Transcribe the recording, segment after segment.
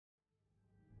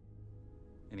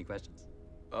Any questions?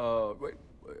 Wait.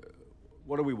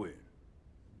 What are we wearing?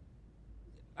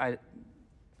 I.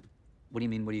 What do you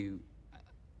mean? What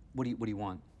do you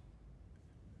want?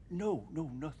 No,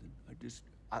 nothing.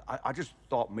 I just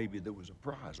thought maybe there was a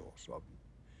prize or something.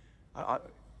 I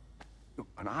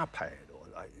an iPad or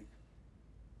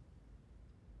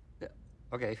Yeah,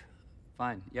 okay,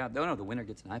 fine. Yeah, no, the winner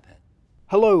gets an iPad.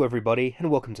 Hello, everybody, and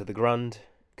welcome to the Grund.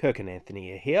 Kirk and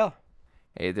Anthony are here.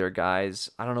 Hey there, guys.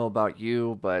 I don't know about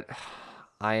you, but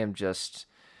I am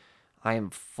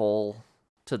full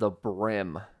to the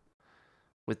brim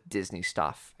with Disney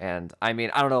stuff. And I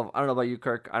mean, I don't know about you,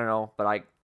 Kirk. I don't know, but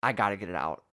I gotta get it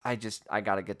out. I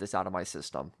gotta get this out of my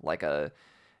system. I don't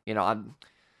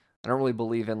really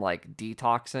believe in like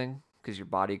detoxing because your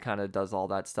body kind of does all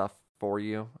that stuff for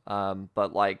you.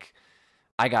 But like,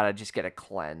 I gotta just get a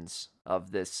cleanse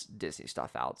of this Disney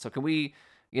stuff out. So can we,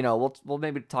 we'll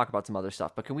maybe talk about some other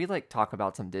stuff, but can we like talk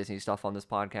about some Disney stuff on this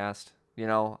podcast?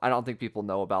 I don't think people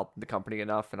know about the company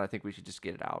enough, and I think we should just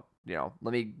get it out.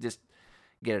 Let me just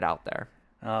get it out there.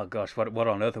 Oh gosh, what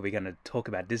on earth are we going to talk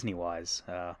about Disney-wise?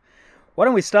 Why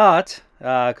don't we start,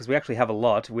 because we actually have a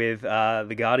lot, with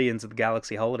the Guardians of the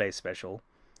Galaxy Holiday Special.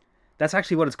 That's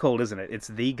actually what it's called, isn't it? It's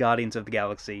the Guardians of the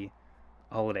Galaxy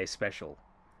Holiday Special.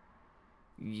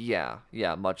 Yeah,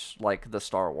 much like the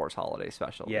Star Wars holiday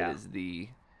special. Yeah. It is the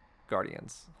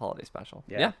Guardians holiday special.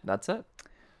 Yeah. Yeah, that's it.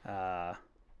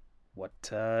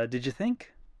 What did you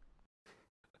think?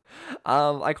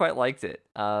 I quite liked it.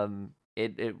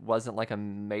 It wasn't like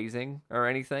amazing or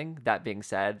anything. That being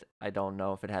said, I don't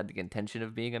know if it had the intention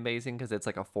of being amazing because it's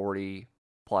like a 40+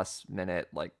 minute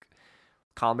like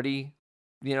comedy,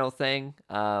 thing.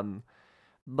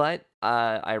 But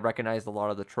I recognized a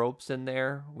lot of the tropes in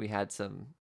there. We had some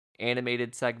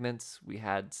animated segments. We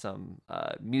had some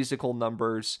musical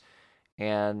numbers.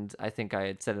 And I think I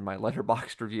had said in my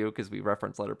Letterboxd review, because we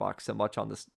reference Letterboxd so much on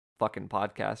this fucking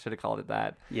podcast, should have called it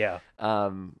that. Yeah.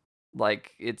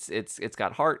 Like it's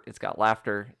got heart, it's got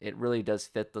laughter. It really does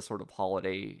fit the sort of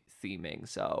holiday theming.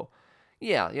 So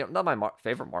yeah, not my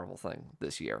favorite Marvel thing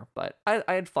this year, but I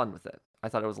had fun with it. I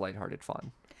thought it was lighthearted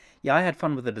fun. Yeah, I had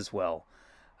fun with it as well.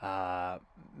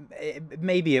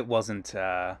 Maybe it wasn't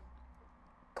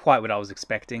quite what I was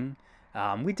expecting.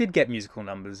 We did get musical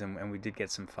numbers and we did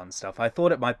get some fun stuff. I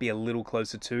thought it might be a little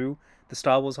closer to the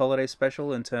Star Wars Holiday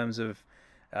Special in terms of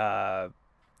A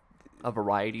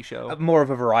variety show. more of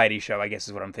a variety show, I guess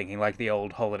is what I'm thinking, like the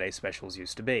old holiday specials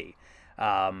used to be.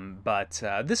 But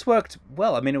this worked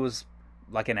well. I mean, it was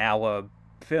like an hour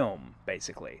film,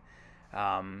 basically.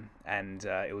 And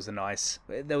it was a nice...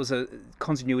 There was a...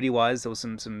 Continuity-wise, there was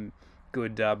some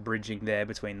good bridging there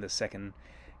between the second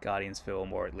Guardians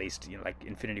film, or at least, like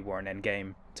Infinity War and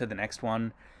Endgame, to the next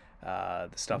one. The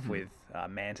stuff with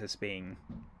Mantis being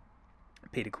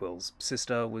Peter Quill's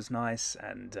sister was nice,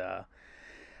 and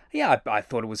yeah, I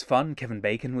thought it was fun. Kevin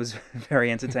Bacon was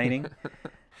very entertaining.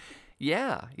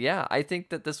 Yeah. I think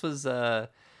that this was a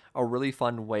really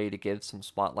fun way to give some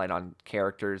spotlight on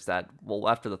characters that, well,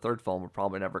 after the third film, we're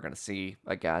probably never going to see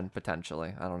again,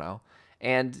 potentially. I don't know.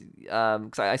 And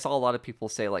because I saw a lot of people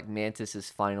say, like, Mantis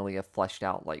is finally a fleshed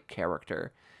out, like,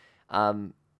 character.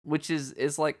 Which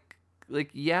is like,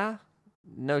 yeah,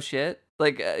 no shit.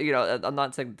 Like, I'm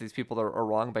not saying that these people are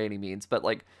wrong by any means, but,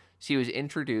 like, she was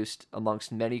introduced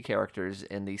amongst many characters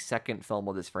in the second film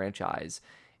of this franchise.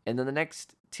 And then the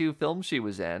next two films she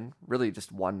was in, really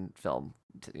just one film,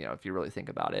 if you really think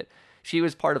about it, she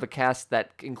was part of a cast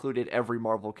that included every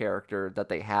Marvel character that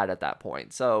they had at that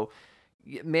point. So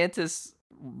Mantis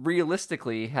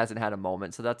realistically hasn't had a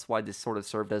moment. So that's why this sort of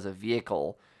served as a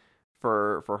vehicle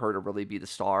for her to really be the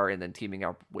star. And then teaming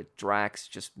up with Drax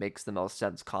just makes the most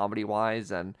sense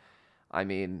comedy-wise. And I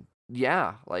mean,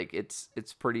 yeah, like it's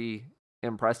pretty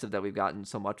impressive that we've gotten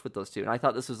so much with those two. And I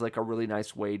thought this was like a really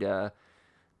nice way to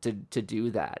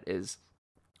do that. Is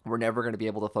we're never going to be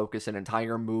able to focus an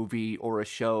entire movie or a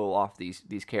show off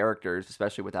these characters,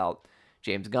 especially without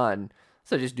James Gunn.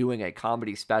 So just doing a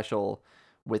comedy special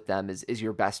with them is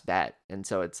your best bet. And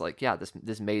so it's like, yeah,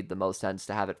 this made the most sense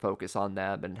to have it focus on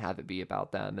them and have it be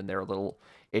about them and their little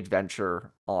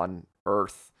adventure on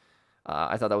Earth.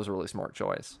 I thought that was a really smart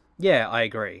choice. Yeah, I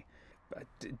agree.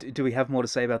 Do we have more to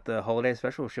say about the holiday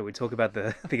special, or should we talk about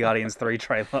the Guardians 3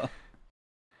 trailer?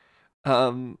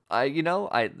 I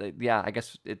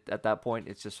guess at that point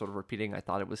it's just sort of repeating. I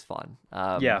thought it was fun.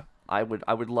 Yeah. I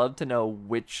would love to know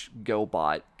which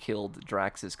GoBot killed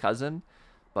Drax's cousin,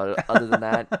 but other than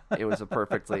that, it was a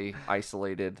perfectly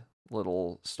isolated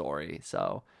little story.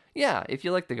 So yeah, if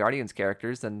you like the Guardians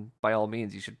characters, then by all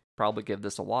means you should probably give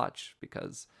this a watch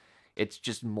because it's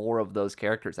just more of those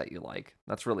characters that you like.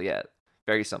 That's really it.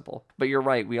 Very simple. But you're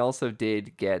right. We also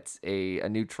did get a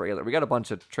new trailer. We got a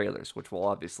bunch of trailers, which we'll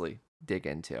obviously dig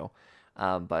into.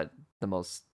 But the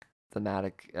most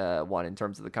thematic one in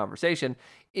terms of the conversation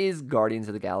is Guardians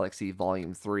of the Galaxy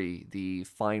Volume 3, the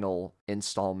final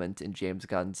installment in James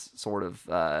Gunn's sort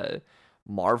of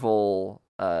Marvel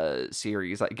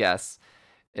series, I guess.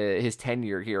 His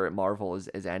tenure here at Marvel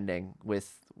is ending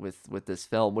with this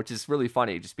film, which is really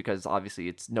funny just because obviously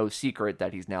it's no secret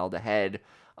that he's now the head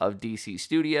of DC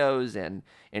Studios and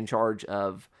in charge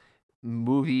of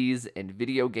movies and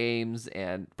video games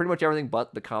and pretty much everything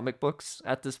but the comic books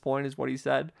at this point is what he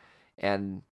said,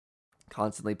 and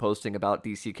constantly posting about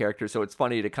DC characters. So it's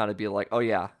funny to kind of be like, oh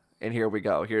yeah, and here we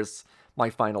go. Here's my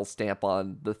final stamp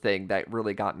on the thing that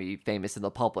really got me famous in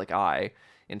the public eye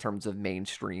in terms of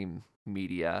mainstream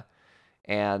media.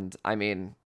 And I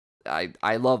mean,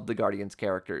 I love the Guardians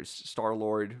characters.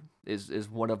 Star-Lord is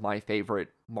one of my favorite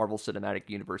Marvel Cinematic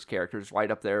Universe characters, right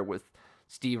up there with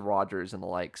Steve Rogers and the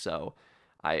like. So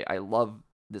I love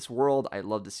this world. I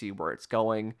love to see where it's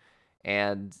going.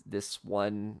 And this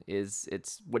one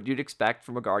it's what you'd expect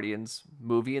from a Guardians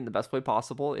movie in the best way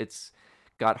possible. It's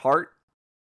got heart.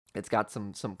 It's got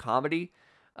some comedy.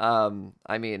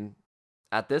 I mean,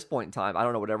 at this point in time, I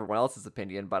don't know what everyone else's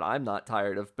opinion, but I'm not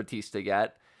tired of Batista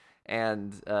yet.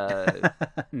 And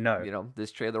No. you know,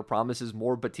 this trailer promises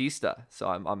more Batista, so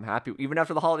I'm happy. Even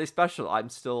after the holiday special, I'm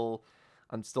still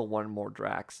wanting more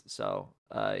Drax. So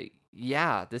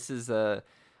yeah, this is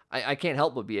I can't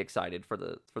help but be excited for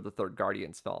the third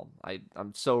Guardians film.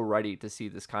 I'm so ready to see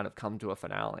this kind of come to a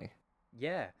finale.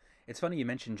 Yeah. It's funny you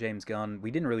mentioned James Gunn.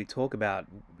 We didn't really talk about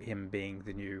him being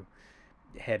the new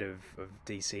head of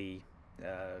DC.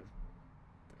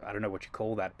 I don't know what you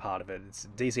call that part of it. It's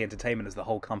DC Entertainment is the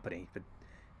whole company, but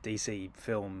DC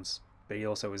Films. But he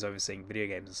also is overseeing video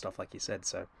games and stuff, like you said.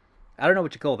 So I don't know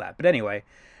what you call that. But anyway,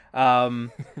 yeah,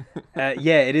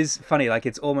 it is funny. Like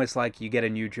it's almost like you get a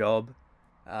new job,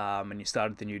 and you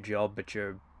start at the new job, but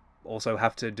you also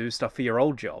have to do stuff for your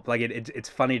old job. Like it's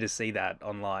funny to see that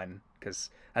online because,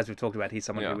 as we've talked about, he's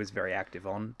someone who is very active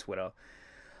on Twitter.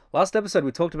 Last episode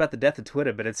we talked about the death of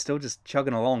Twitter, but it's still just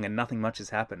chugging along and nothing much has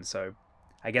happened. So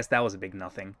I guess that was a big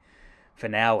nothing. For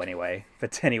now, anyway.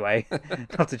 But anyway,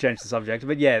 not to change the subject.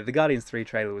 But yeah, the Guardians 3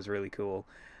 trailer was really cool.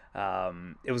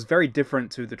 It was very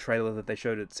different to the trailer that they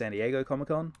showed at San Diego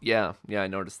Comic-Con. Yeah, I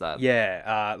noticed that.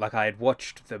 Yeah, like I had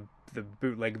watched the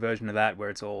bootleg version of that where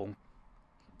it's all,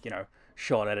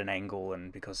 shot at an angle,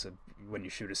 and because of when you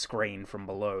shoot a screen from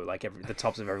below, like the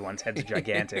tops of everyone's heads are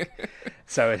gigantic.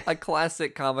 So a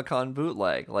classic Comic-Con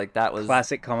bootleg. Like that was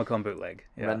classic Comic-Con bootleg.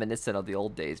 Yeah. Reminiscent of the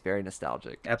old days, very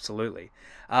nostalgic. Absolutely.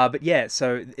 But yeah,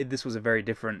 so this was a very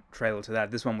different trailer to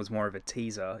that. This one was more of a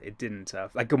teaser. It didn't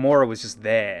like Gamora was just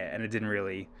there, and it didn't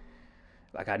really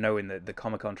like I know in the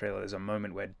Comic-Con trailer there's a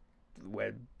moment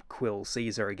where Quill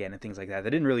sees her again and things like that. They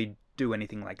didn't really do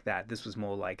anything like that. This was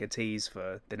more like a tease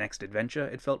for the next adventure.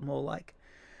 It felt more like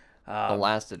the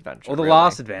last adventure. Or the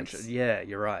last adventure. Yeah,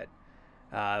 you're right.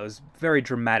 It was very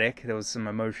dramatic. There was some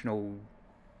emotional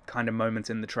kind of moments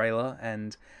in the trailer,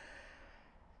 and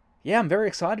yeah, I'm very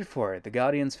excited for it. The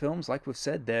Guardians films, like we've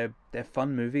said, they're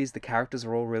fun movies. The characters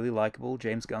are all really likable.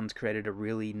 James Gunn's created a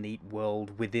really neat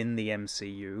world within the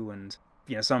MCU, and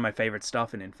some of my favorite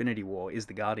stuff in Infinity War is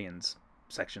the Guardians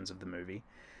sections of the movie.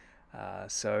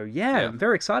 So yeah, I'm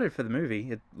very excited for the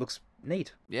movie. It looks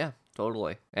neat. Yeah,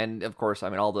 totally. And of course, I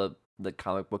mean, all the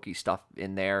comic booky stuff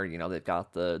in there, they've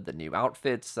got the new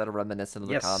outfits that are reminiscent of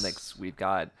the comics. We've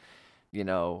got,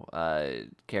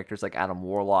 characters like Adam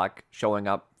Warlock showing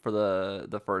up for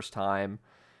the first time.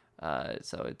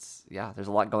 So there's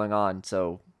a lot going on.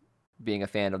 So being a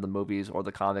fan of the movies or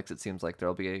the comics, it seems like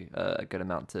there'll be a good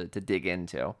amount to dig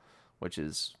into, which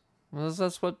is... Well,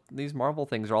 that's what these Marvel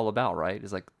things are all about, right?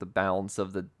 Is like the balance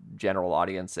of the general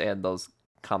audience and those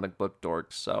comic book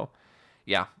dorks. So,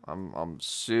 yeah, I'm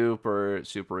super,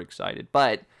 super excited.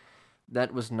 But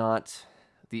that was not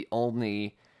the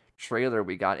only trailer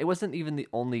we got. It wasn't even the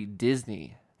only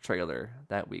Disney trailer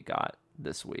that we got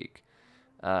this week.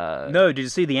 No, did you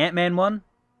see the Ant-Man one?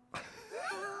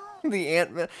 The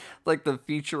Ant-Man, like the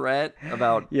featurette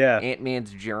about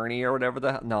Ant-Man's journey or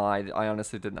whatever No, I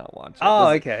honestly did not watch it. Oh,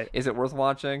 okay. Is it worth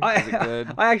watching? Is it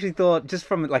good? I actually thought, just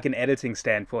from like an editing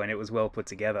standpoint, it was well put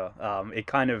together. It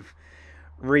kind of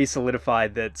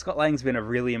re-solidified that Scott Lang's been a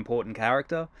really important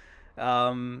character.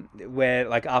 Where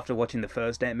like after watching the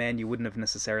first Ant-Man, you wouldn't have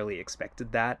necessarily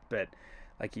expected that, but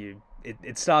like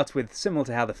it starts with similar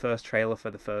to how the first trailer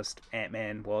for the first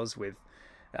Ant-Man was, with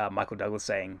Michael Douglas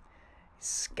saying,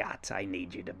 "Scott, I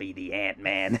need you to be the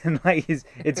Ant-Man," and like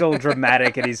it's all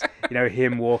dramatic, and he's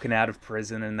him walking out of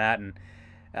prison and that, and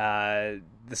the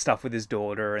stuff with his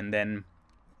daughter, and then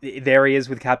there he is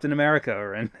with Captain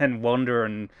America and Wanda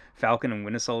and Falcon and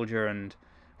Winter Soldier and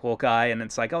Hawkeye, and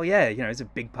it's like, oh yeah, he's a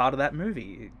big part of that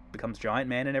movie. He becomes Giant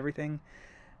Man and everything,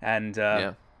 and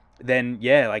then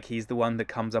like he's the one that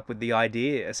comes up with the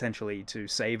idea essentially to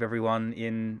save everyone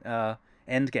in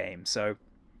Endgame. So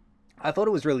I thought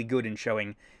it was really good in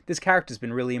showing this character's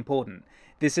been really important.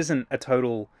 This isn't a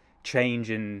total change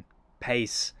in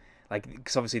pace, like,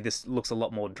 because obviously this looks a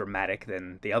lot more dramatic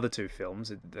than the other two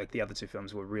films. Like, the other two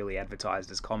films were really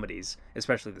advertised as comedies,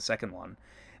 especially the second one.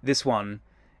 This one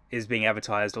is being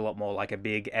advertised a lot more like a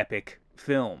big epic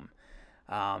film.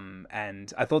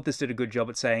 And I thought this did a good job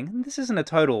at saying, this isn't a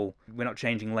total, we're not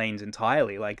changing lanes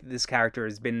entirely. Like, this character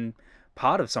has been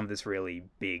part of some of this really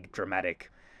big,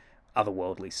 dramatic,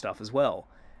 otherworldly stuff as well.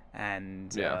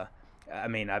 And I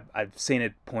mean, I've seen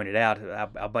it pointed out,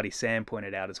 our buddy Sam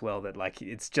pointed out as well, that like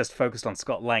it's just focused on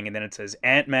Scott Lang, and then it says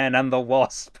Ant-Man and the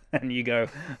Wasp, and you go,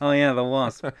 oh yeah, the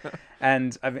Wasp.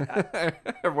 And I mean,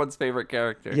 everyone's favorite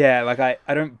character. Yeah, like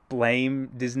I don't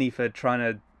blame Disney for trying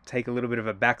to take a little bit of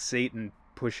a back seat and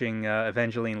pushing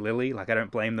Evangeline Lilly. Like, I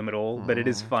don't blame them at all, but it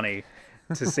is funny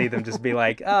to see them just be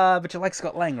like, but you like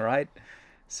Scott Lang, right?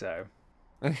 So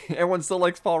everyone still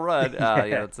likes Paul Rudd.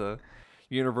 Yeah, it's a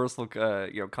universal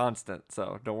constant,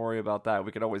 so don't worry about that.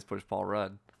 We could always push Paul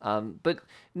Rudd. But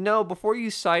no, before you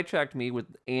sidetracked me with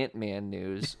Ant-Man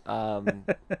news,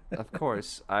 of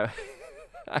course I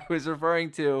was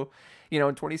referring to, in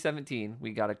 2017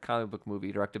 we got a comic book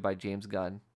movie directed by James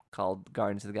Gunn called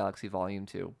Guardians of the Galaxy Volume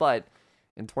 2, but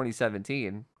in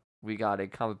 2017 we got a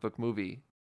comic book movie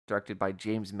directed by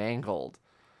James Mangold,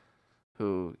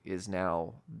 who is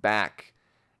now back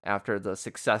after the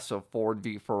success of Ford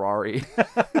v Ferrari.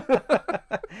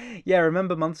 Yeah,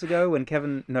 remember months ago when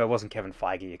it wasn't Kevin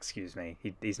Feige, excuse me.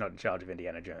 He's not in charge of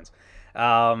Indiana Jones.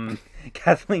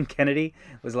 Kathleen Kennedy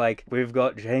was like, we've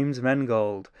got James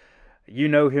Mangold. You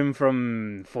know him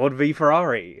from Ford v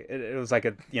Ferrari. It was like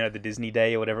the Disney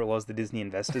Day or whatever it was, the Disney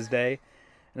Investors Day.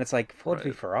 And it's like, Ford v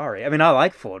Ferrari. I mean, I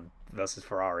like Ford versus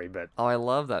Ferrari, but... Oh, I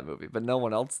love that movie, but no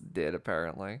one else did,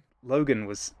 apparently. Logan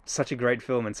was such a great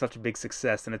film and such a big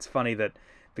success, and it's funny that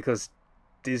because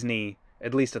Disney,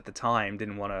 at least at the time,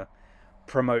 didn't want to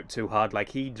promote too hard, like,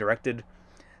 he directed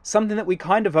something that we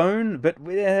kind of own, but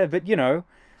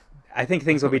I think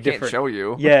things will be different. Can't show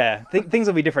you. Yeah, things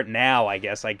will be different now, I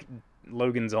guess. Like,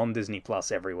 Logan's on Disney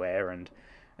Plus everywhere, and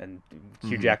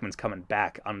Hugh Jackman's coming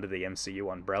back under the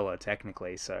MCU umbrella,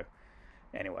 technically, so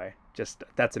anyway, just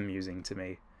that's amusing to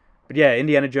me. But yeah,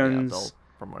 Indiana Jones... Yeah, they'll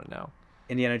promote it now.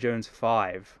 Indiana Jones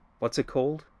 5. What's it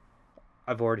called?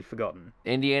 I've already forgotten.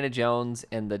 Indiana Jones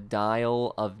and the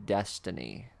Dial of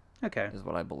Destiny. Okay. Is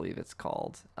what I believe it's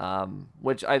called.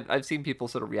 Which I've seen people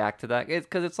sort of react to that.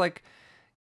 Because it's like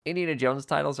Indiana Jones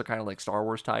titles are kind of like Star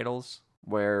Wars titles,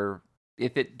 where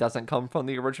if it doesn't come from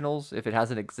the originals, if it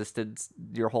hasn't existed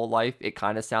your whole life, it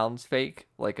kind of sounds fake,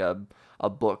 like a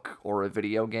book or a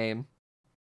video game.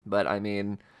 But I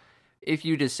mean, if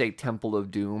you just say Temple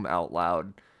of Doom out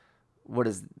loud, what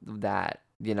is that?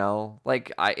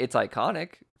 Like, it's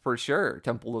iconic for sure.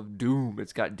 Temple of Doom,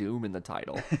 it's got Doom in the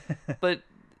title. But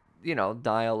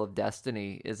Dial of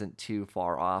Destiny isn't too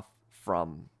far off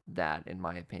from that, in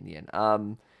my opinion.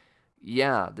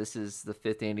 Yeah, this is the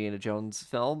 5th Indiana Jones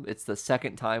film. It's the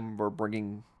second time we're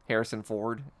bringing Harrison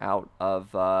Ford out of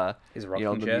His the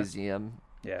rocking chair? museum.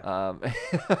 Yeah.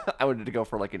 I wanted to go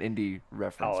for like an indie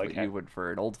reference, Oh, okay. but you would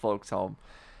for an old folks home,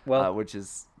 Well, which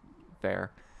is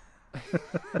fair.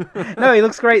 no, he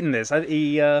looks great in this.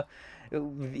 He,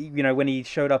 when he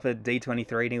showed up at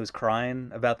D23 and he was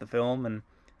crying about the film, and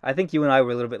I think you and I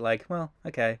were a little bit like, well,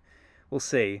 okay, we'll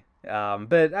see.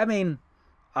 But I mean,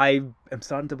 I am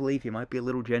starting to believe he might be a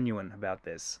little genuine about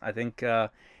this. I think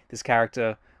this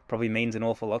character probably means an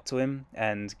awful lot to him,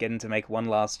 and getting to make one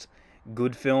last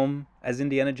good film as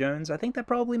Indiana Jones, I think that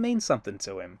probably means something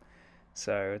to him.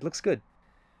 So it looks good.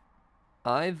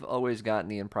 I've always gotten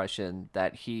the impression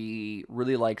that he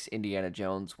really likes Indiana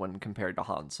Jones when compared to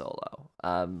Han Solo.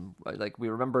 Like, we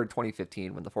remember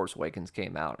 2015 when The Force Awakens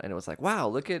came out, and it was like, wow,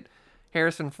 look at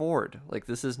Harrison Ford. Like,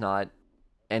 this is not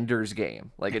Ender's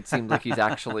Game. Like, it seems like he's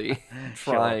actually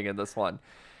trying in this one.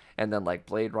 And then, like,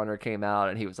 Blade Runner came out,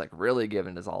 and he was, like, really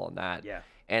giving his all in that. Yeah.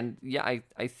 And, yeah,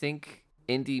 I think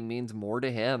Indy means more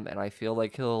to him, and I feel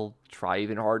like he'll try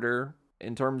even harder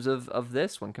in terms of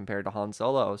this when compared to Han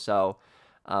Solo. So,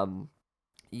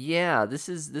 yeah, this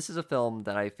is a film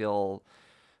that I feel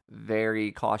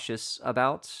very cautious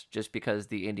about, just because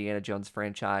the Indiana Jones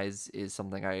franchise is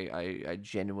something I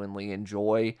genuinely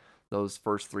enjoy. Those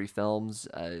first 3 films,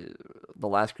 The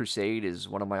Last Crusade is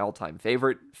one of my all-time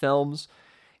favorite films,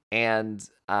 And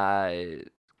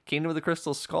Kingdom of the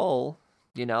Crystal Skull,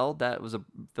 that was a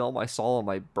film I saw on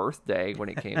my birthday when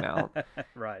it came out.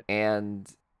 Right. And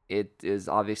it is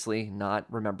obviously not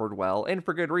remembered well, and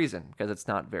for good reason, because it's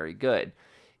not very good.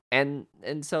 And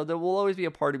so there will always be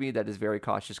a part of me that is very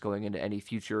cautious going into any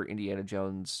future Indiana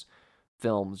Jones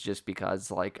films, just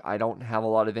because like I don't have a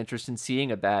lot of interest in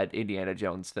seeing a bad Indiana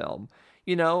Jones film.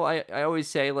 I always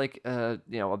say like a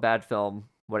bad film,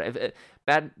 whatever,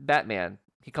 bad Batman,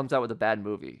 he comes out with a bad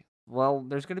movie. Well,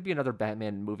 there's going to be another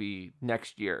Batman movie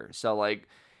next year. So like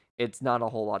it's not a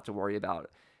whole lot to worry about.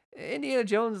 Indiana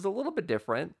Jones is a little bit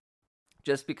different,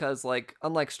 just because like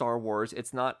unlike Star Wars,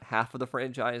 it's not half of the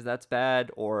franchise that's bad,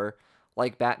 or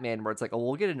like Batman where it's like, oh,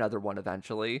 we'll get another one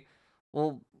eventually.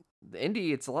 Well,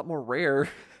 Indy, it's a lot more rare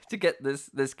to get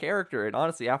this character, and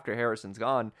honestly, after Harrison's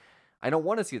gone, I don't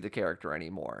want to see the character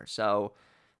anymore. So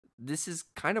this is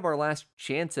kind of our last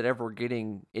chance at ever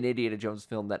getting an Indiana Jones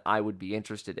film that I would be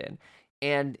interested in.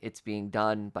 And it's being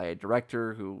done by a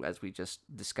director who, as we just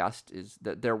discussed, is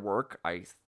that their work I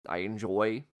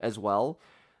enjoy as well.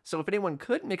 So if anyone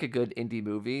could make a good indie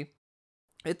movie,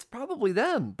 it's probably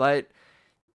them. But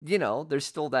there's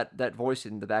still that voice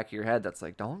in the back of your head that's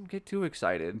like, don't get too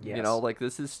excited. Yes. Like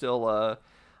this is still a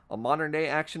modern day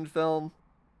action film.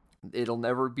 It'll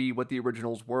never be what the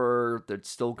originals were. There's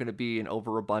still going to be an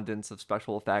overabundance of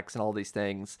special effects and all these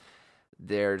things.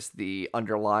 There's the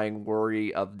underlying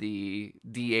worry of the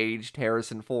de-aged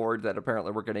Harrison Ford that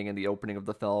apparently we're getting in the opening of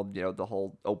the film. The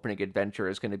whole opening adventure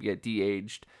is going to be a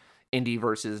de-aged Indy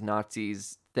versus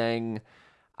Nazis thing.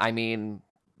 I mean,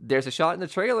 there's a shot in the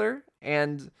trailer,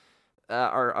 and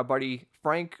our buddy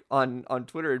Frank on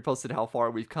Twitter had posted how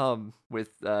far we've come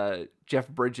with Jeff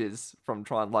Bridges from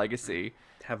Tron Legacy.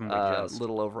 Haven't we A just?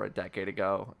 little over a decade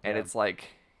ago, and Yeah. it's like,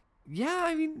 yeah,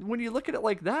 I mean, when you look at it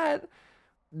like that,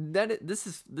 then this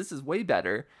is way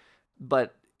better,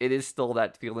 but it is still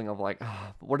that feeling of like,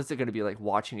 what is it going to be like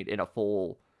watching it in a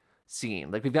full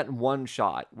scene? Like we've gotten one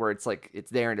shot where it's like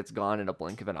it's there and it's gone in a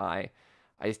blink of an eye.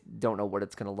 I don't know what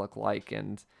it's going to look like,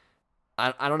 and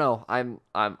I don't know. I'm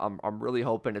really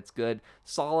hoping it's good.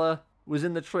 Sala was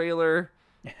in the trailer.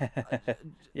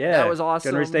 Yeah. That was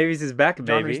awesome. John Rhys Davies is back,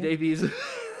 John Rhys baby. Davies.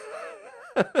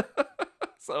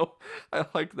 So I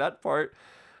like that part.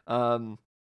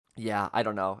 Yeah, I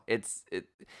don't know. This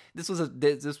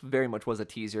very much was a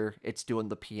teaser. It's doing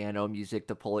the piano music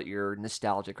to pull at your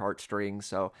nostalgic heartstrings.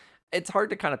 So it's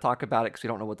hard to kind of talk about it because we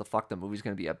don't know what the fuck the movie's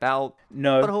going to be about.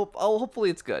 No. But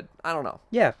hopefully it's good. I don't know.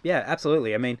 Yeah,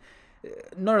 absolutely. I mean,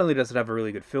 not only does it have a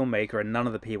really good filmmaker, and none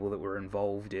of the people that were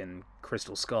involved in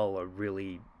Crystal Skull are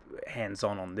really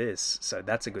hands-on on this, so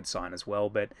that's a good sign as well.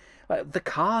 But the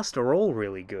cast are all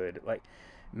really good. Like,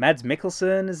 Mads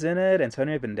Mikkelsen is in it,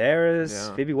 Antonio Banderas,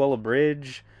 Yeah. Phoebe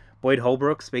Waller-Bridge, Boyd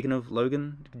Holbrook, speaking of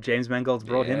Logan, James Mangold's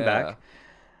brought him back.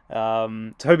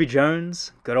 Toby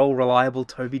Jones, good old reliable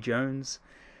Toby Jones.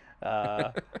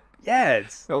 Yeah,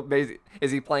 it's... Oh,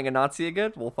 is he playing a Nazi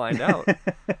again? We'll find out.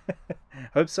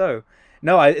 Hope so.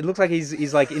 No, it looks like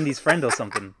he's like Indy's friend or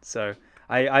something. So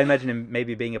I imagine him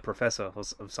maybe being a professor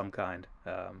of some kind.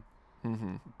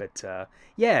 But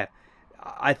yeah,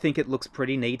 I think it looks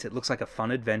pretty neat. It looks like a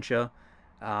fun adventure.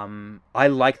 I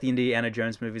like the Indiana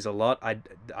Jones movies a lot. I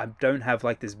don't have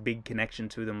like this big connection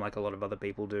to them like a lot of other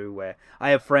people do, where I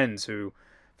have friends who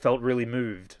felt really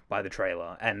moved by the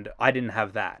trailer, and I didn't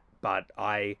have that. But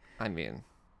I mean,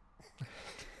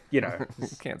 you know, you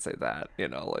can't say that.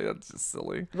 Like that's just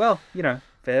silly. well,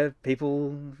 fair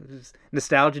people,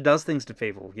 nostalgia does things to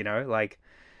people. Like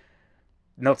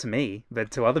not to me,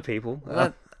 but to other people.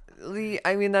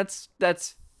 I mean, that's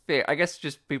fair. I guess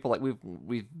just people like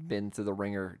we've been through the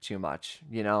ringer too much.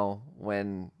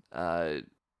 When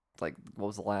like what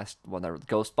was the last one? That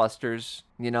Ghostbusters.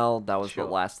 That was Sure.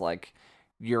 the last like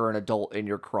you're an adult and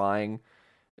you're crying.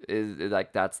 Is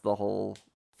like that's the whole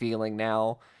feeling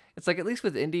now. It's like at least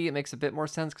with indie it makes a bit more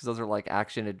sense because those are like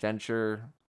action adventure.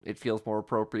 It feels more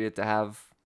appropriate to have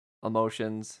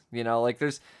emotions. Like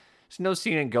there's no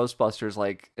scene in Ghostbusters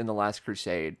like in The Last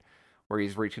Crusade where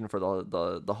he's reaching for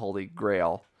the Holy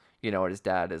Grail. And his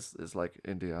dad is like,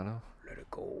 Indiana, let it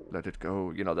go.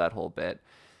 That whole bit.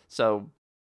 So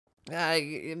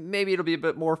maybe it'll be a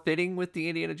bit more fitting with the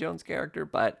Indiana Jones character,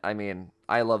 but I mean,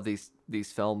 I love these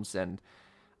films, and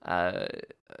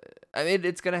I mean,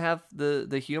 it's gonna have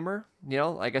the humor.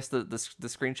 I guess the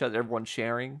screenshot that everyone's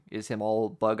sharing is him all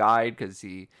bug-eyed because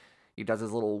he does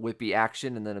his little whippy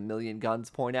action and then a million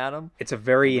guns point at him. It's a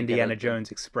very And we get Indiana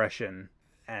Jones expression,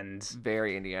 and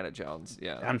very Indiana Jones.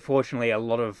 Yeah. unfortunately, a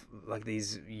lot of like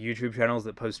these YouTube channels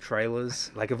that post trailers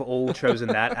like have all chosen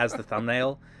that as the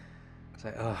thumbnail. It's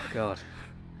like, oh god.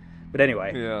 But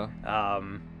anyway, Yeah.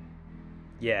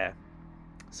 yeah.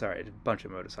 Sorry, a bunch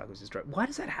of motorcycles just drive. Why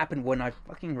does that happen when I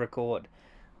fucking record?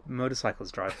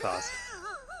 Motorcycles drive past.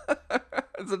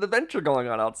 There's an adventure going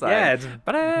on outside. Yeah, it's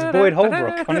Boyd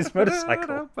Holbrook on his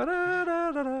motorcycle.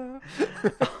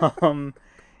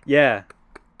 Yeah,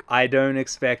 I don't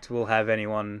expect we'll have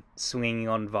anyone swinging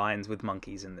on vines with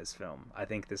monkeys in this film. I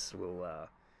think this will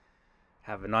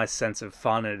have a nice sense of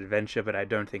fun and adventure, but I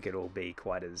don't think it'll be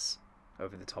quite as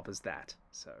over the top as that.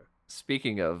 So,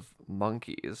 Speaking of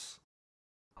monkeys,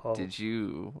 oh, did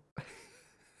you...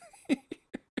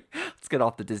 Let's get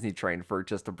off the Disney train for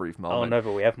just a brief moment. oh no,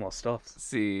 but we have more stuff.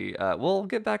 See, we'll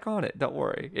get back on it. Don't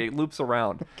worry. It loops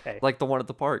around. Okay. Like the one at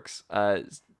the parks.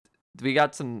 We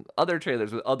got some other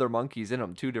trailers with other monkeys in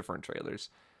them, 2 different trailers.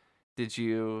 Did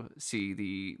you see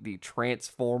the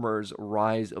Transformers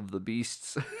Rise of the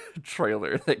Beasts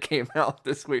trailer that came out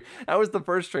this week? That was the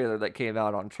first trailer that came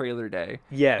out on Trailer Day.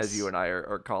 Yes. As you and I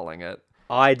are calling it.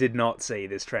 I did not see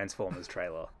this Transformers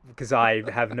trailer because I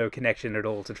have no connection at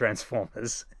all to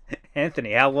Transformers.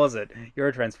 Anthony, how was it? You're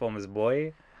a Transformers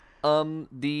boy.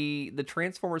 The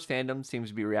Transformers fandom seems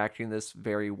to be reacting to this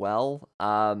very well.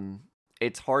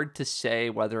 It's hard to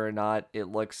say whether or not it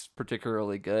looks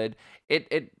particularly good.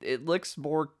 It looks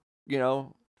more,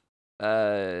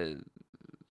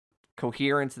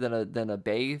 coherent than a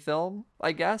Bay film,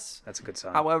 I guess. That's a good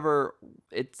sign. However,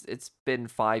 it's been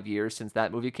 5 years since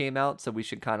that movie came out, so we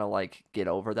should kind of like get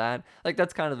over that. Like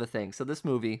that's kind of the thing. So this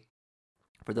movie,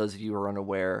 for those of you who are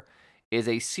unaware, is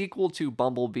a sequel to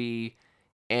Bumblebee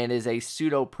and is a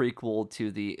pseudo prequel to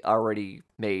the already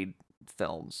made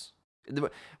films.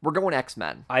 We're going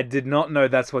X-Men. I did not know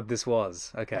that's what this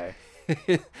was. Okay.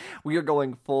 We are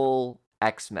going full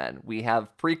X-Men. We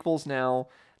have prequels now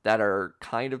that are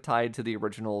kind of tied to the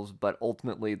originals, but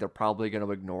ultimately they're probably going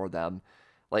to ignore them.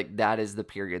 Like that is the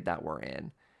period that we're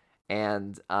in.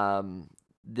 And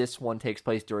this one takes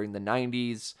place during the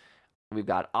 90s. We've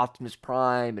got Optimus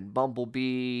Prime and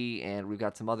Bumblebee, and we've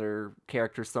got some other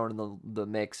characters thrown in the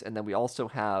mix. And then we also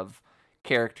have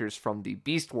characters from the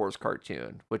Beast Wars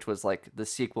cartoon, which was like the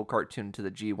sequel cartoon to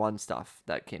the G1 stuff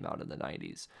that came out in the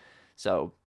 90s.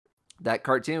 So that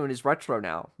cartoon is retro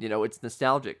now. It's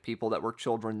nostalgic. People that were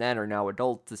children then are now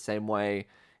adults the same way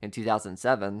in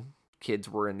 2007 kids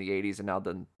were in the 80s and now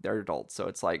then they're adults. So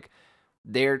it's like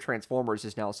their Transformers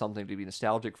is now something to be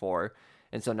nostalgic for.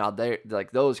 And so now they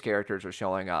like those characters are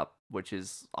showing up, which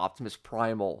is Optimus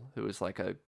Primal, who is like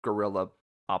a gorilla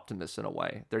Optimus in a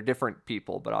way. They're different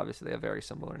people, but obviously they have very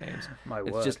similar names.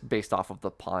 It's just based off of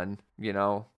the pun,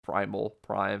 Primal,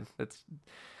 Prime. It's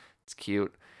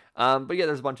cute. But yeah,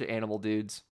 there's a bunch of animal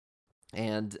dudes,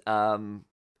 and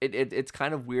it's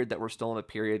kind of weird that we're still in a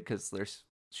period because there's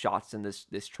shots in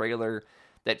this trailer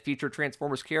that feature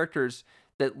Transformers characters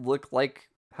that look like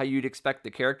how you'd expect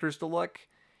the characters to look.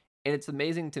 And it's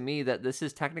amazing to me that this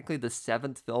is technically the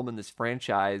 7th film in this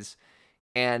franchise,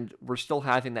 and we're still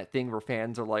having that thing where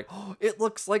fans are like, "Oh, it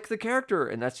looks like the character,"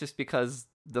 and that's just because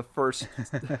the first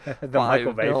the 5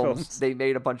 Michael Bay films, they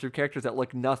made a bunch of characters that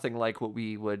look nothing like what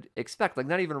we would expect, like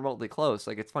not even remotely close.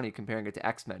 Like it's funny comparing it to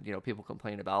X-Men. People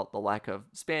complain about the lack of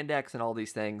spandex and all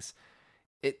these things.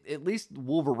 At least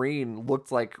Wolverine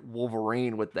looked like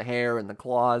Wolverine with the hair and the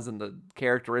claws and the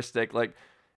characteristic. Like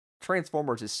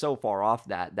Transformers is so far off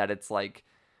that it's like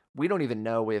we don't even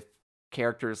know if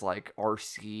characters like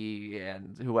RC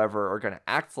and whoever are going to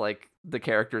act like the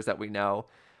characters that we know,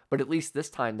 but at least this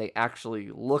time they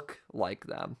actually look like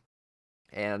them.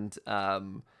 And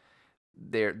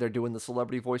they're doing the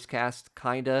celebrity voice cast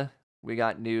kinda. We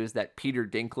got news that Peter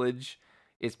Dinklage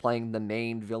is playing the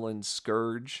main villain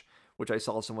Scourge, which I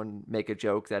saw someone make a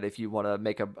joke that if you want to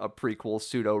make a prequel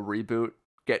pseudo reboot,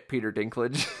 get Peter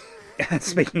Dinklage.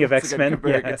 Speaking of X-Men,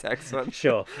 yeah. X-Men.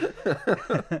 Sure.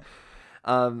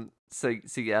 So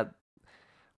yeah,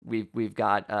 we've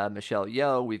got Michelle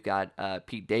Yeoh, we've got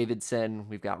Pete Davidson,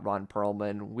 we've got Ron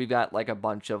Perlman, we've got like a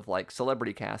bunch of like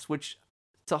celebrity cast, which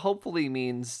to hopefully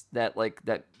means that like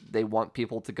that they want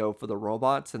people to go for the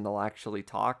robots and they'll actually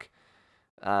talk.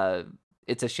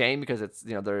 It's a shame because it's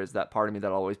there is that part of me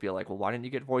that'll always be like, well, why didn't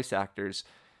you get voice actors?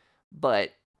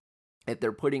 But if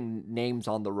they're putting names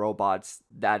on the robots,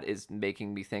 that is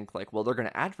making me think like, well, they're going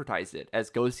to advertise it as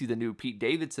go see the new Pete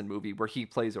Davidson movie where he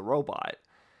plays a robot.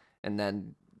 And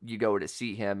then you go to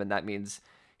see him, and that means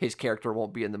his character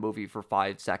won't be in the movie for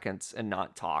 5 seconds and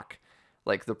not talk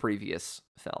like the previous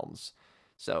films.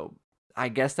 So I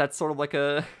guess that's sort of like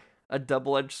a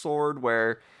double-edged sword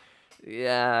where,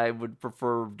 yeah, I would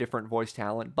prefer different voice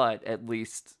talent, but at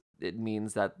least it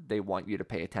means that they want you to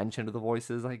pay attention to the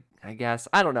voices, I guess.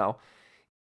 I don't know.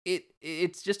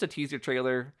 It's just a teaser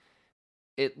trailer.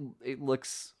 it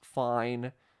looks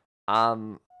fine.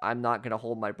 I'm not gonna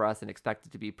hold my breath and expect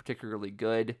it to be particularly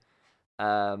good.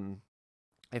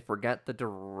 I forget the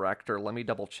director. Let me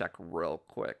double check real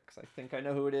quick because I think I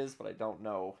know who it is, but I don't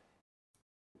know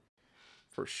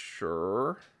for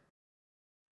sure.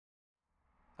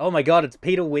 Oh my god, it's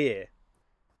Peter Weir.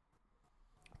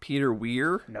 Peter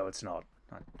Weir. No, it's not.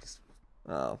 I just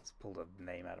Oh, pulled a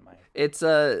name out of my head. it's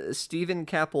Stephen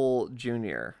Caple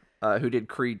Jr. Who did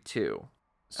Creed 2.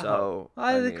 So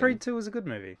The Creed 2 was a good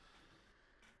movie.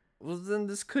 Well, then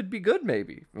this could be good,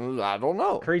 maybe. I don't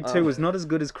know. Creed 2 was not as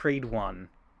good as Creed 1,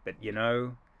 but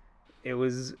it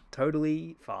was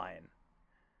totally fine.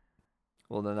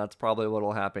 Well, then that's probably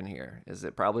what'll happen here. Is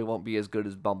it probably won't be as good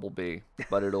as Bumblebee,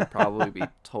 but it'll probably be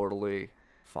totally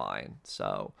fine.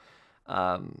 So,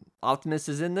 Optimus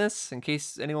is in this. In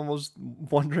case anyone was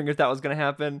wondering if that was going to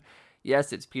happen,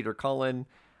 yes, it's Peter Cullen.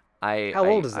 How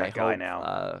old is that guy hope,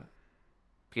 now?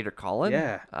 Peter Cullen?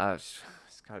 Yeah.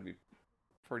 It's got to be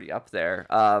pretty up there.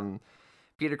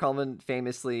 Peter Cullen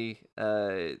famously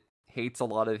hates a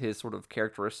lot of his sort of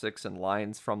characteristics and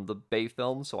lines from the Bay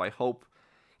film, so I hope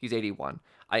he's 81.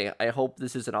 I hope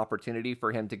this is an opportunity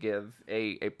for him to give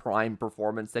a prime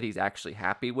performance that he's actually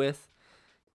happy with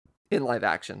in live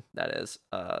action, that is.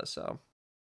 So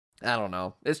I don't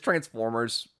know. It's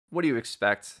Transformers. What do you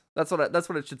expect? That's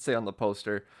what it should say on the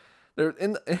poster.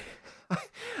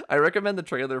 I recommend the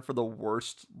trailer for the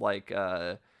worst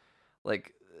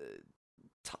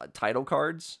title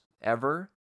cards ever.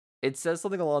 It says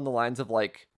something along the lines of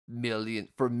like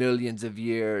millions of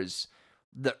years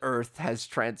the earth has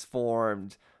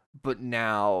transformed, but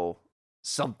now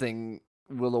something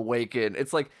will awaken.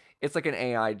 It's like an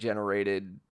AI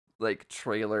generated like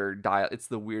trailer dial. It's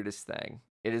the weirdest thing.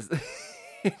 It is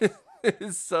it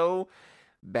is so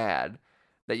bad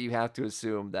that you have to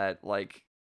assume that like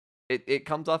it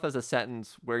comes off as a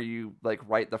sentence where you like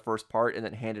write the first part and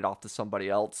then hand it off to somebody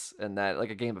else, and that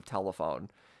like a game of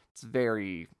telephone. It's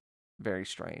very, very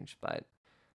strange, but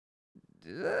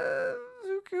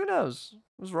who knows?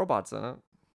 There's robots in it.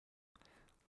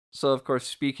 So, of course,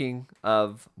 speaking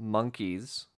of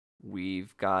monkeys,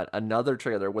 we've got another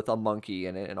trailer with a monkey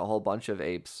in it and a whole bunch of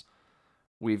apes.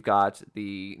 We've got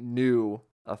the new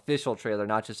official trailer,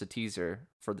 not just a teaser,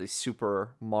 for the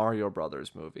Super Mario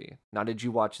Brothers movie. Now, did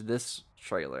you watch this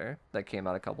trailer that came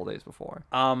out a couple days before?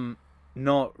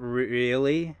 Not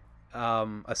really.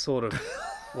 I sort of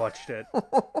watched it.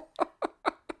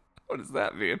 What does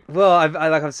that mean? Well,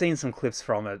 I've seen some clips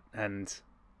from it, and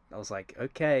I was like,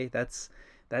 okay,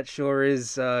 that sure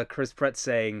is Chris Pratt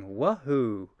saying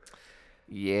wahoo.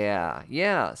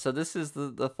 Yeah. So this is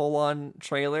the full-on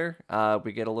trailer.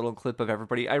 We get a little clip of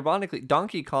everybody. Ironically,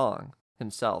 Donkey Kong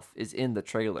himself is in the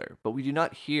trailer, but we do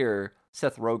not hear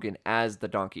Seth Rogen as the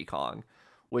Donkey Kong,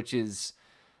 which is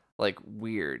like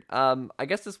weird. I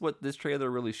guess that's what this trailer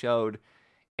really showed.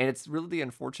 And it's really the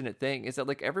unfortunate thing is that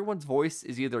like everyone's voice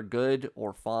is either good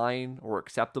or fine or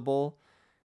acceptable,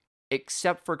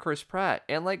 except for Chris Pratt.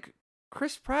 And like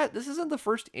Chris Pratt, this isn't the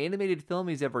first animated film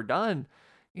he's ever done.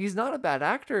 He's not a bad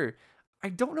actor. I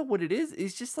don't know what it is.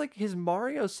 It's just like his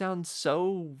Mario sounds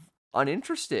so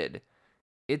uninterested.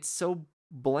 It's so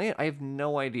bland. I have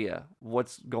no idea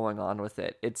what's going on with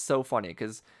it. It's so funny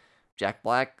because Jack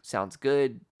Black sounds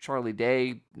good. Charlie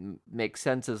Day makes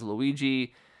sense as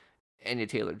Luigi. Anya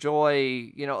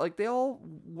Taylor-Joy, like they all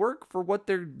work for what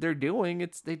they're doing.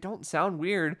 They don't sound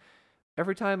weird.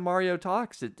 Every time Mario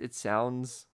talks, it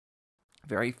sounds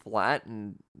very flat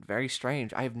and very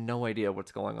strange. I have no idea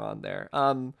what's going on there.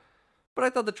 But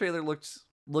I thought the trailer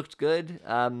looked good.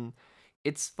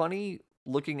 It's funny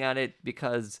looking at it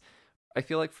because I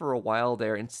feel like for a while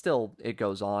there, and still it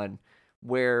goes on,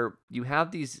 where you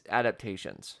have these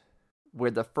adaptations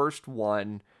where the first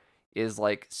one is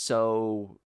like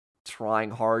so trying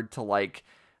hard to like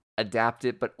adapt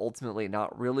it, but ultimately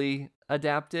not really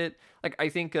adapt it. Like I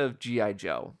think of G.I.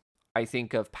 Joe. I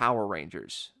think of Power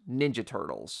Rangers, Ninja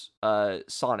Turtles,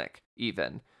 Sonic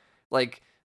even. Like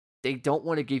they don't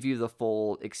want to give you the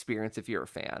full experience if you're a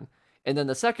fan. And then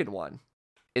the second one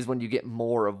is when you get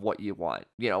more of what you want.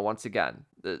 Once again,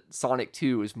 the Sonic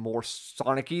 2 is more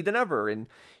Sonic-y than ever, and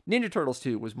Ninja Turtles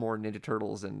 2 was more Ninja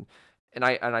Turtles, and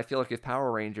I feel like if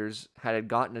Power Rangers had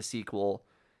gotten a sequel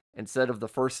instead of the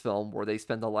first film where they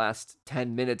spend the last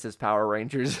 10 minutes as Power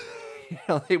Rangers,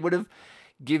 they would have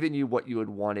given you what you had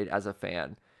wanted as a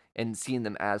fan and seen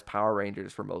them as Power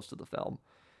Rangers for most of the film.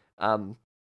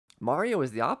 Mario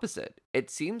is the opposite. It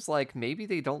seems like maybe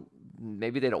they don't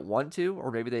want to,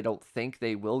 or maybe they don't think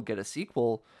they will get a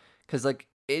sequel, because like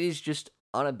it is just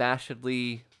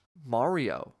unabashedly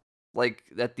Mario. Like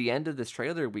at the end of this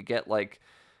trailer, we get like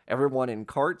everyone in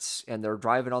carts and they're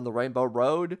driving on the Rainbow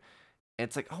Road. And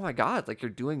it's like, oh my God, like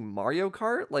you're doing Mario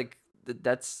Kart? Like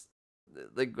that's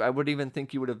like, I wouldn't even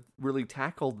think you would have really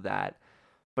tackled that.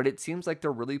 But it seems like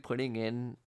they're really putting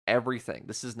in everything.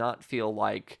 This does not feel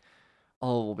like,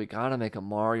 oh, well, we gotta make a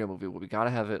Mario movie. Well, we gotta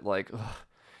have it like, ugh,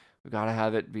 we gotta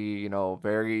have it be,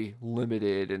 very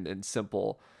limited and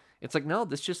simple. It's like, no,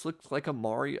 this just looks like a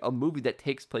movie that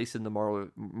takes place in the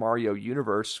Mario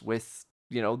universe with,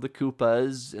 the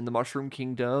Koopas and the Mushroom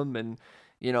Kingdom and,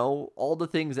 all the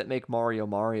things that make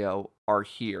Mario are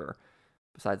here,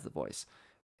 besides the voice.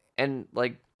 And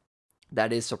like,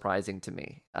 that is surprising to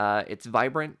me. It's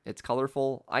vibrant, it's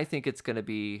colorful. I think it's going to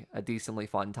be a decently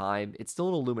fun time. It's still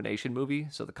an Illumination movie,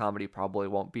 so the comedy probably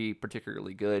won't be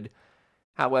particularly good.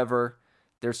 However,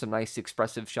 there's some nice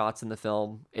expressive shots in the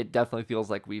film. It definitely feels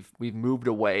like we've moved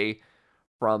away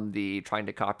from the trying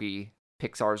to copy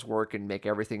Pixar's work and make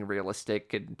everything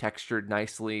realistic and textured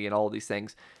nicely and all these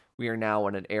things. We are now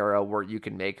in an era where you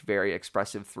can make very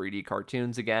expressive 3D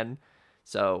cartoons again.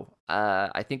 So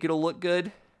I think it'll look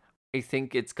good. I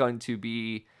think it's going to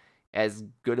be as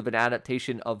good of an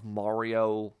adaptation of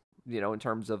Mario, in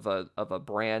terms of a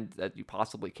brand that you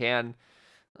possibly can.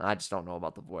 I just don't know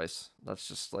about the voice. That's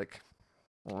just like,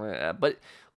 but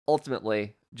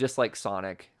ultimately, just like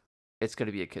Sonic, it's going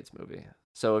to be a kids movie.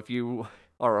 So if you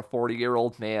are a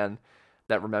 40-year-old man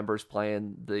that remembers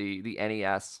playing the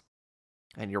NES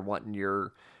and you're wanting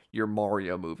your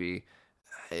Mario movie,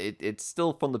 it's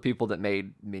still from the people that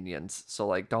made Minions. So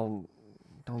like, don't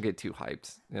get too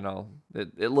hyped.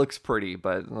 It looks pretty,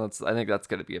 but I think that's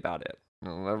going to be about it.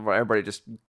 Everybody just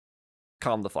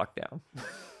calm the fuck down.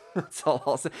 That's all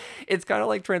I'll say. It's kind of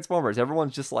like Transformers.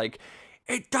 Everyone's just like,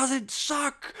 it doesn't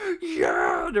suck.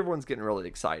 Yeah. And everyone's getting really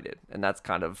excited. And that's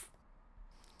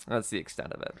the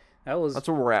extent of it. That's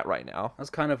where we're at right now. That's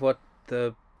kind of what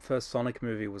the first Sonic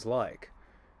movie was like.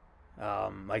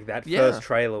 Like that first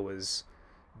trailer was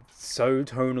so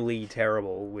tonally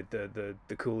terrible with the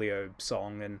Coolio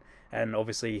song, and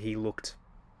obviously he looked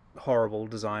horrible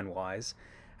design wise,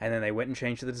 and then they went and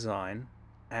changed the design,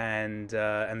 and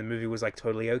the movie was like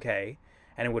totally okay,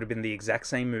 and it would have been the exact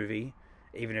same movie,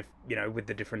 even if with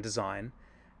the different design,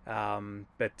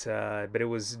 but it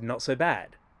was not so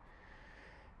bad.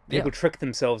 People trick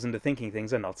themselves into thinking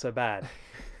things are not so bad.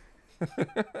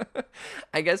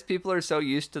 I guess people are so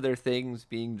used to their things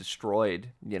being destroyed,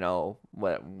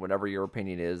 whatever your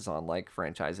opinion is on like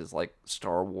franchises like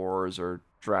Star Wars or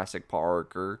Jurassic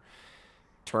Park or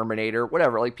Terminator,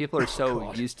 whatever. Like people are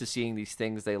so used to seeing these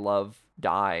things they love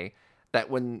die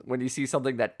that when you see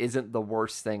something that isn't the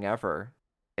worst thing ever,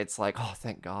 it's like, oh,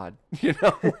 thank God,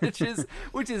 which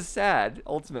is sad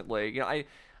ultimately. I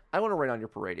want to rain on your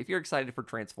parade. If you're excited for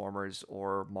Transformers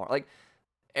or like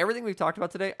everything we've talked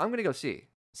about today, I'm going to go see.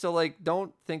 So, like,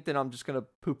 don't think that I'm just going to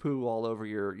poo-poo all over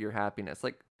your happiness.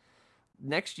 Like,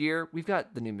 next year, we've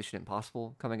got the new Mission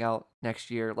Impossible coming out next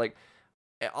year. Like,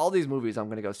 all these movies I'm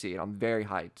going to go see, and I'm very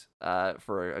hyped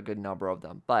for a good number of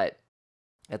them. But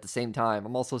at the same time,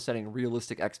 I'm also setting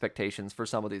realistic expectations for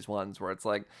some of these ones where it's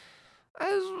like,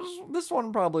 this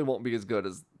one probably won't be as good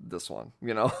as this one,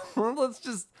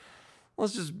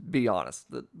 Let's just be honest.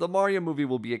 The Mario movie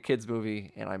will be a kids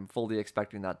movie, and I'm fully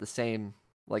expecting that. The same,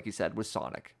 like you said, with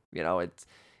Sonic.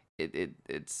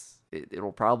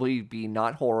 It'll probably be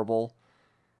not horrible.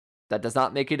 That does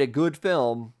not make it a good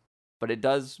film, but it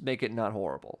does make it not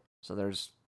horrible. So there's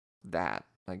that,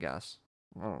 I guess.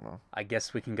 I don't know. I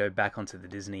guess we can go back onto the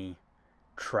Disney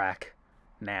track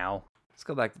now. Let's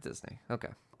go back to Disney. Okay.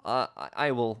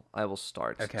 I will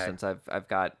start since I've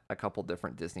got a couple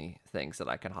different Disney things that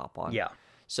I can hop on. Yeah.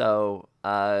 So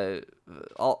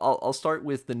I'll start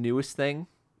with the newest thing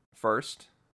first.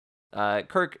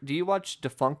 Kirk, do you watch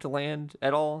Defunctland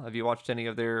at all? Have you watched any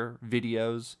of their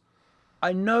videos?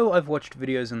 I know I've watched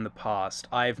videos in the past.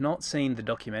 I've not seen the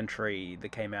documentary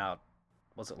that came out,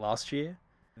 was it last year?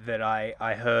 That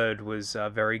I heard was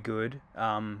very good.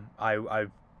 I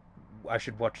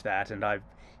should watch that, and I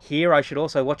should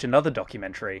also watch another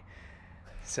documentary.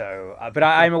 So, but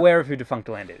I'm aware of who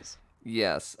Defunctland is.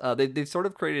 Yes, they've sort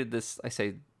of created this. I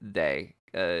say they.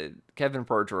 Kevin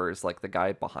Berger is like the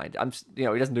guy behind it. He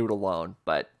doesn't do it alone,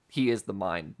 but he is the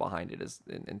mind behind it,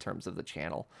 in terms of the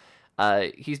channel.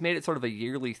 He's made it sort of a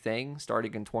yearly thing,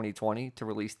 starting in 2020, to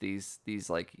release these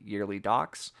like yearly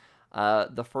docs.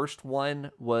 The first one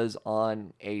was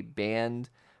on a band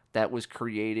that was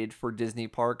created for Disney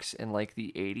parks in like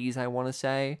the 80s, I want to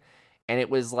say. And it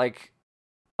was like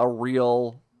a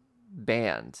real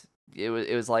band. It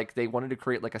was like they wanted to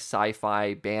create like a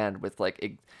sci-fi band with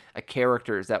like a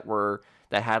characters that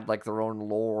that had like their own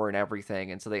lore and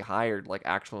everything. And so they hired like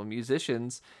actual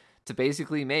musicians to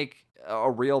basically make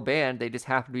a real band. They just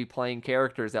happened to be playing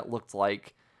characters that looked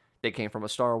like they came from a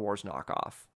Star Wars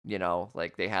knockoff. You know,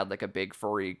 like they had like a big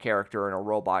furry character and a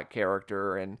robot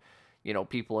character and, you know,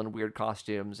 people in weird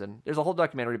costumes. And there's a whole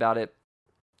documentary about it.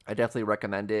 I definitely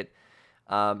recommend it.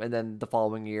 And then the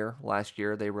following year, last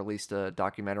year, they released a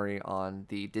documentary on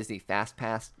the Disney Fast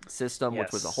Pass system,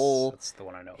 which was a Yes, whole that's the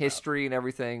one I know history and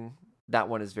everything. That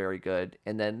one is very good.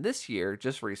 And then this year,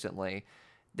 just recently,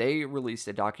 they released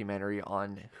a documentary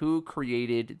on who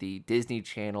created the Disney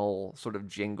Channel sort of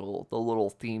jingle, the little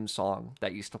theme song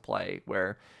that used to play,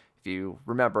 where if you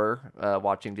remember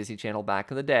watching Disney Channel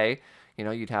back in the day, you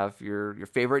know, you'd have your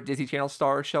favorite Disney Channel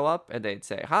stars show up and they'd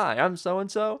say, "Hi, I'm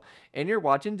so-and-so, and you're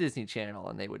watching Disney Channel."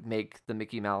 And they would make the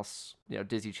Mickey Mouse, you know,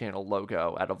 Disney Channel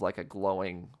logo out of like a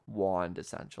glowing wand,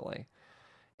 essentially.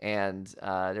 And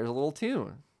there's a little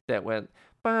tune that went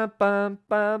bum bum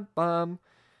bum bum.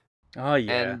 about. Oh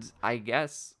yeah. And I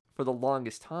guess for the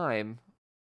longest time,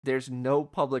 there's no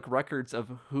public records of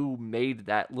who made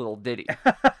that little ditty.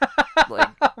 Like,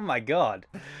 oh my god.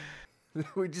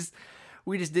 we just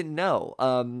didn't know.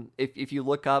 If you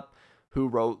look up who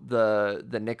wrote the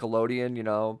Nickelodeon, you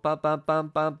know, bum bum bum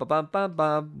bum bum bum bum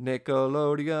bum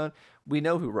Nickelodeon, we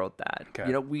know who wrote that. Okay.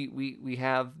 You know, we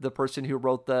have the person who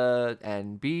wrote the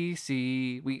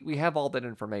NBC. We have all that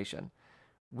information.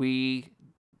 We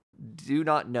do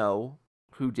not know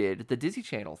who did the Disney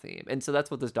Channel theme. And so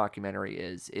that's what this documentary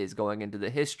is going into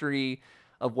the history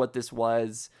of what this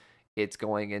was. It's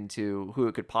going into who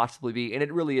it could possibly be. And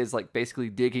it really is like basically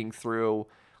digging through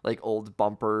like old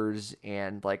bumpers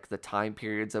and like the time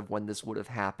periods of when this would have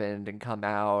happened and come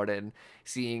out and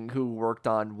seeing who worked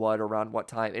on what around what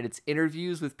time. And it's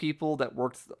interviews with people that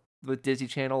worked with Disney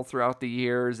Channel throughout the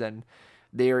years and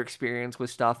their experience with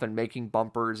stuff and making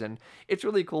bumpers. And it's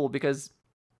really cool because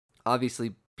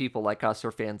obviously people like us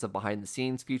are fans of behind the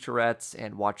scenes featurettes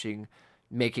and watching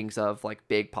makings of like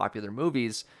big popular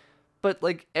movies, but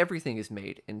like everything is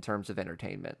made in terms of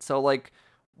entertainment. So like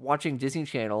watching Disney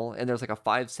Channel and there's like a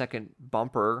 5-second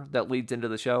bumper that leads into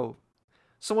the show,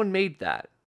 someone made that.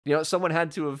 You know, someone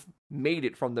had to have made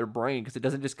it from their brain because it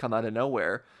doesn't just come out of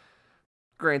nowhere.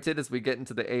 Granted, as we get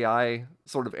into the AI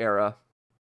sort of era,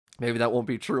 maybe that won't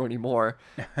be true anymore,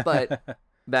 but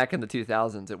back in the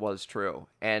 2000s, it was true.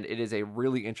 And it is a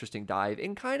really interesting dive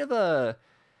in kind of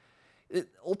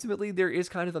ultimately, there is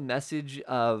kind of a message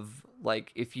of,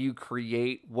 like, if you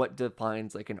create what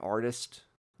defines, like, an artist,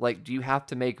 like, do you have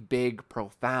to make big,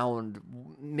 profound,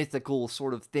 mythical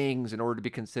sort of things in order to be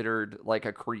considered, like,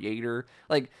 a creator?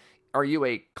 Like, are you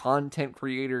a content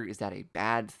creator? Is that a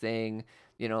bad thing?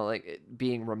 You know, like,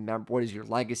 being remembered, what is your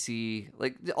legacy?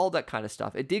 Like, all that kind of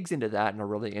stuff. It digs into that in a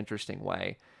really interesting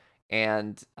way.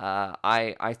 And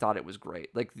I thought it was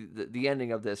great. Like, the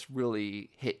ending of this really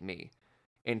hit me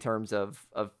in terms of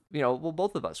you know, well,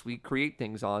 both of us, we create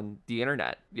things on the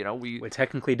internet. You know, We're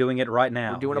technically doing it right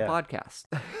now. we're doing a podcast.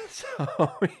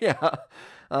 So yeah,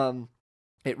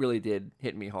 it really did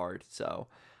hit me hard. So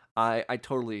I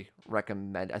totally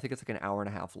recommend. I think it's like an hour and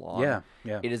a half long. Yeah.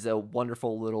 It is a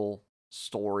wonderful little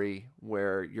story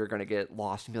where you're gonna get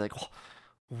lost and be like, oh,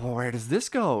 where does this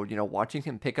go? You know, watching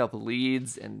him pick up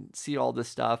leads and see all this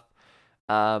stuff.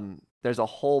 There's a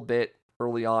whole bit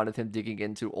early on of him digging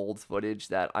into old footage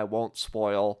that I won't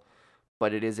spoil,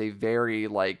 but it is a very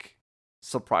like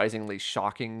surprisingly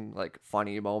shocking, like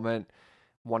funny moment.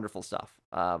 Wonderful stuff.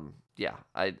 Yeah,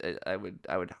 I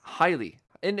would highly,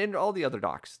 and all the other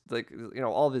docs, like, you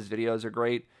know, all of his videos are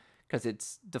great because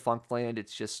it's Defunctland.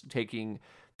 It's just taking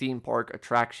theme park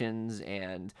attractions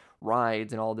and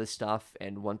rides and all this stuff,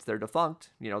 and once they're defunct,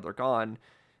 you know, they're gone.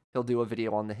 He'll do a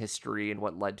video on the history and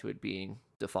what led to it being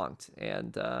defunct.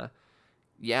 And this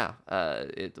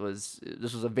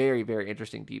was a very, very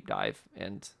interesting deep dive,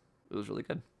 and it was really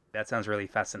good. That sounds really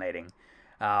fascinating.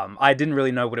 I didn't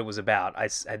really know what it was about.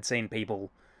 Had seen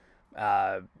people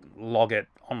log it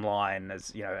online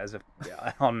as, you know, as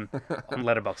on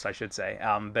Letterboxd, I should say.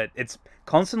 But it's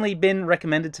constantly been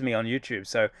recommended to me on YouTube,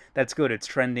 so that's good. It's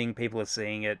trending. People are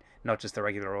seeing it, not just the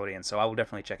regular audience. So I will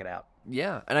definitely check it out.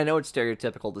 Yeah, and I know it's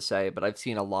stereotypical to say, but I've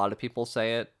seen a lot of people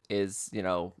say it is, you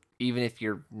know, even if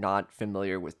you're not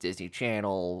familiar with Disney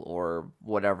Channel or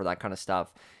whatever, that kind of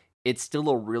stuff, it's still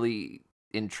a really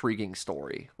intriguing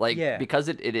story. Like, Yeah. because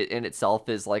it in itself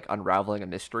is like unraveling a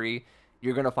mystery,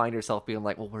 you're going to find yourself being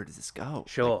like, well, where does this go?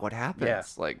 Sure. Like, what happens? Yeah.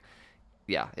 Like,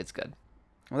 yeah, it's good.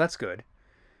 Well, that's good.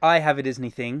 I have a Disney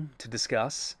thing to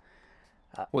discuss.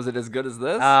 Was it as good as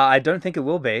this? I don't think it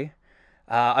will be.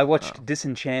 I watched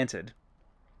Disenchanted.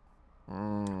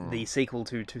 the sequel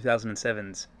to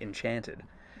 2007's Enchanted.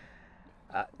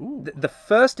 The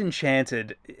first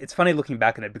Enchanted, it's funny looking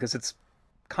back on it because it's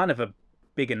kind of a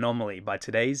big anomaly by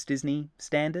today's Disney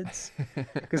standards.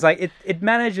 Because like it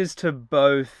manages to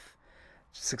both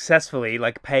successfully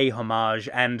like pay homage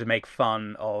and make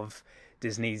fun of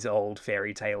Disney's old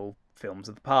fairy tale films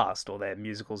of the past or their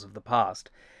musicals of the past.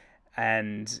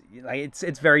 And like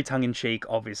it's very tongue in cheek,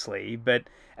 obviously, but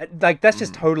like that's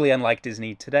just totally unlike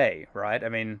Disney today, right? I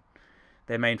mean,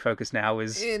 their main focus now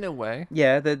is In a way.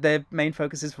 yeah, their main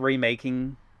focus is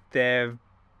remaking their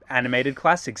animated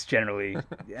classics generally,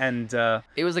 and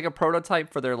It was like a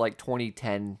prototype for their like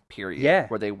 2010 period, Yeah.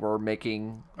 where they were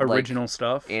making original like,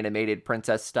 stuff. animated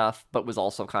princess stuff, but was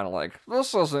also kind of like,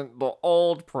 this isn't the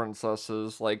old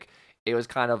princesses. Like, it was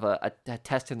kind of a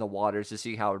test in the waters to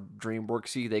see how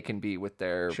DreamWorksy they can be with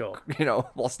their, Sure.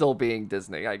 while still being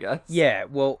Disney, I guess. Yeah,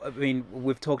 well, I mean,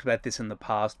 we've talked about this in the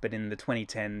past, but in the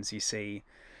 2010s, you see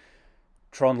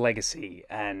Tron Legacy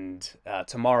and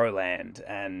Tomorrowland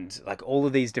and like all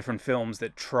of these different films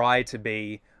that try to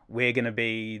be, we're going to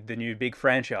be the new big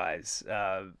franchise.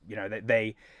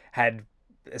 They had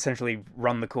essentially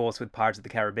run the course with Pirates of the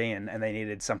Caribbean and they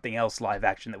needed something else live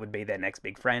action that would be their next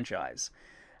big franchise.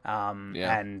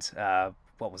 Yeah. And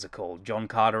what was it called? John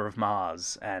Carter of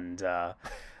Mars and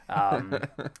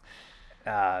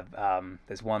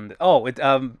there's one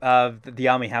the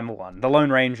Army Hammer one, the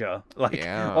Lone Ranger, like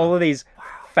Yeah. all of these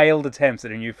failed attempts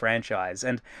at a new franchise,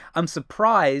 and I'm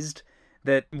surprised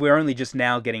that we're only just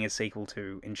now getting a sequel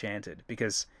to Enchanted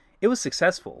because it was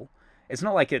successful. It's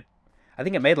not like I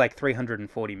think it made like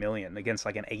 340 million against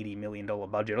like an $80 million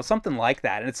budget or something like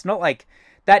that, and it's not like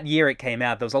that year it came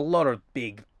out there was a lot of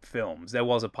big films. There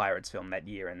was a Pirates film that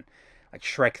year, and like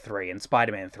Shrek 3 and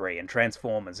Spider-Man 3 and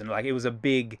Transformers, and like it was a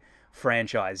big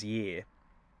franchise year,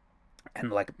 and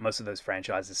like most of those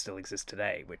franchises still exist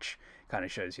today, which kind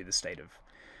of shows you the state of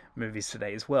movies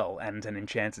today as well. And an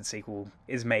Enchanted sequel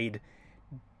is made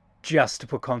just to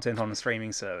put content on a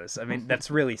streaming service. I mean, that's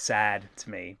really sad to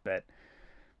me, but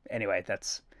anyway,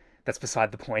 that's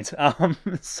beside the point.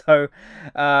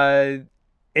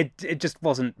 It just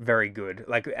wasn't very good.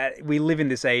 Like we live in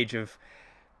this age of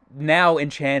now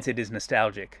Enchanted is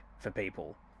nostalgic for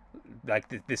people.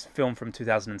 Like this film from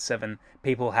 2007,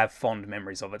 people have fond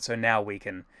memories of it. So now we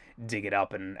can dig it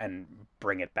up and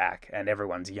bring it back. And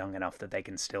everyone's young enough that they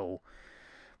can still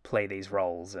play these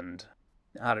roles. And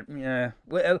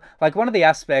like one of the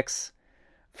aspects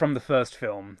from the first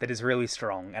film that is really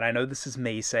strong, and I know this is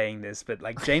me saying this, but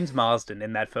like James Marsden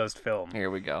in that first film Here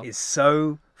we go. is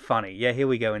so funny. Yeah, here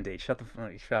we go indeed. Shut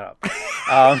up.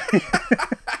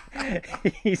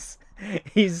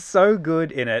 He's so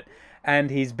good in it,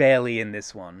 and he's barely in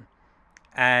this one.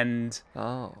 And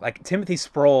like Timothy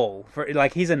Spall,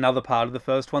 he's another part of the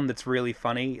first one that's really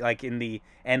funny. Like in the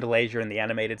Andalasia and the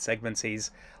animated segments,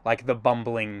 he's like the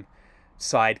bumbling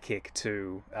sidekick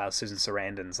to Susan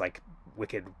Sarandon's like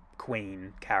wicked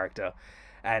queen character,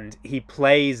 and he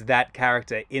plays that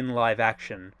character in live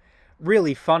action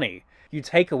really funny. You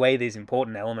take away these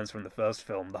important elements from the first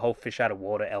film, the whole fish out of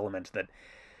water element that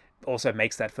also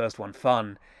makes that first one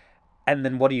fun, and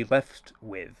then what are you left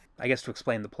with? I guess to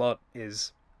explain the plot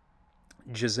is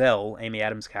Giselle, Amy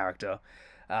Adams' character,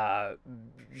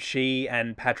 she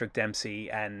and Patrick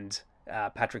Dempsey and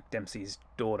Patrick Dempsey's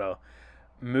daughter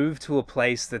move to a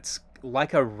place that's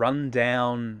like a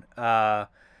rundown,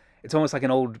 it's almost like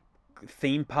an old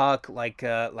theme park, like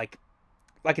a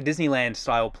Disneyland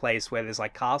style place where there's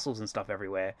like castles and stuff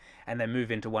everywhere, and they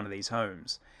move into one of these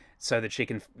homes so that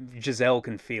Giselle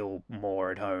can feel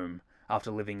more at home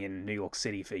after living in New York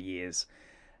City for years.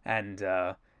 And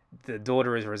the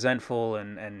daughter is resentful,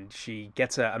 and she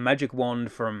gets a magic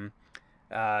wand from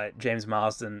James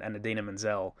Marsden and Idina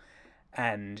Menzel,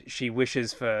 and she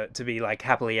wishes to be like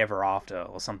happily ever after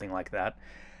or something like that.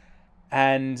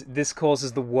 And this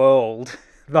causes the world,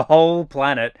 the whole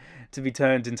planet, to be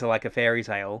turned into like a fairy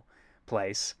tale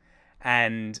place.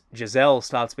 And Giselle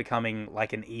starts becoming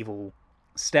like an evil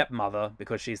stepmother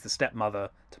because she's the stepmother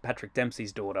to Patrick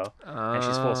Dempsey's daughter, and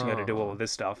she's forcing her to do all of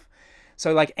this stuff.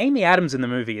 So like Amy Adams in the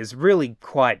movie is really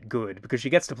quite good because she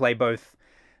gets to play both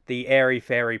the airy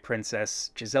fairy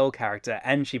princess Giselle character,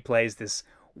 and she plays this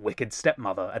wicked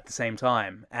stepmother at the same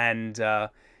time, and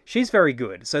she's very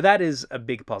good. So that is a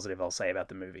big positive I'll say about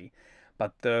the movie.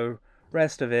 But the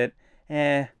rest of it,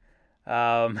 I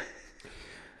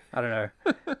don't know.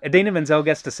 Idina Menzel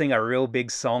gets to sing a real big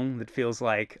song that feels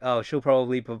like, oh, she'll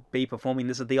probably be performing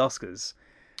this at the Oscars.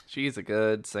 She's a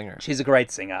good singer. She's a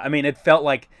great singer. I mean, it felt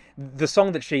like the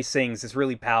song that she sings, this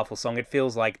really powerful song, it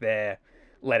feels like they're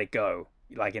Let It Go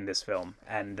like in this film.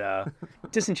 And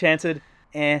Disenchanted,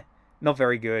 not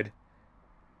very good,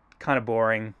 kind of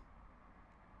boring.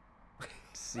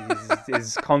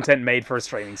 Is content made for a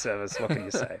streaming service? What can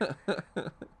you say?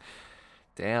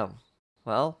 Damn.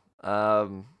 Well,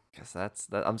 guess that's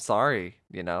that. I'm sorry,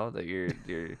 that your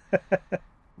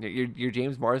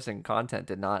James Marsden content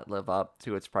did not live up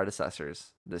to its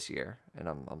predecessors this year, and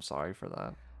I'm sorry for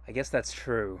that. I guess that's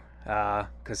true,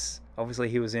 because obviously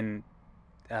he was in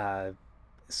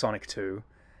Sonic 2,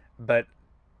 but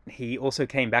he also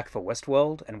came back for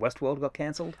Westworld, and Westworld got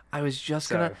cancelled. I was just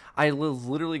So- I was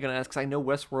literally gonna ask, because I know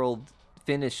Westworld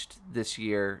finished this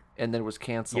year and then was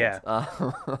canceled. Yeah.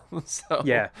 So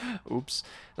Yeah. oops.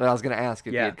 And I was gonna ask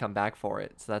if he Yeah. had come back for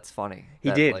it. So that's funny. He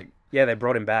That, did. Like, Yeah, they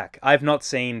brought him back. I've not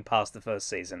seen past the first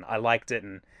season. I liked it,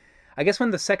 and I guess when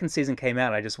the second season came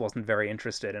out, I just wasn't very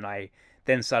interested, and I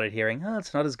then started hearing, oh,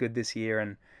 it's not as good this year,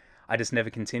 and I just never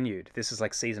continued. This is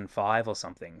like season 5 or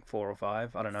something, 4 or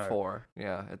 5. I don't know. 4.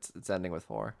 Yeah, it's ending with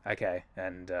 4. Okay,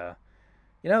 and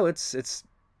it's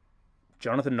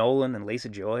Jonathan Nolan and Lisa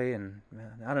Joy, and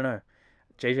I don't know.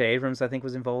 J.J. Abrams, I think,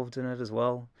 was involved in it as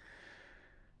well.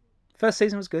 First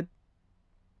season was good.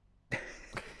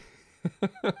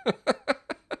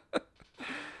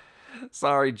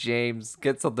 Sorry, James.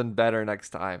 Get something better next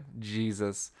time.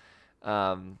 Jesus.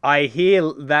 I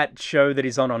hear that show that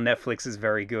he's on Netflix is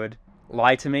very good.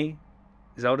 Lie to Me,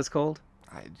 is that what it's called?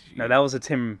 No, that was a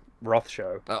Tim Roth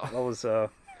show. Oh. That was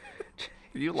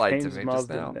You lied James to me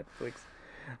Marsden just now. Netflix.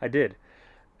 I did.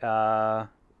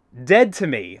 Dead to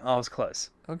Me. I was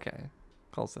close. Okay,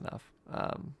 close enough.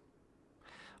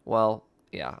 Well,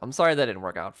 yeah, I'm sorry that didn't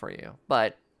work out for you,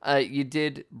 but you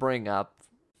did bring up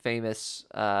famous.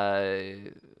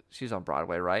 She's on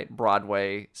Broadway, right?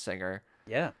 Broadway singer,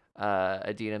 Yeah.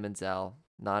 Idina Menzel,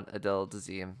 not Adele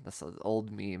Dazeem. That's an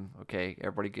old meme. Okay,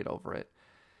 everybody get over it.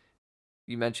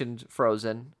 You mentioned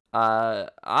Frozen.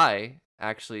 I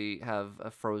actually have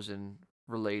a Frozen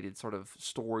related sort of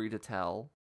story to tell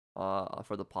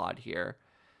for the pod here,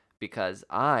 because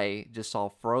I just saw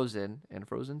Frozen and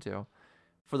Frozen 2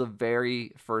 for the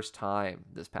very first time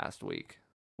this past week,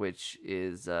 which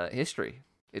is history.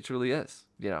 It truly is.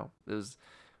 It was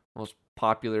most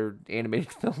popular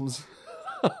animated films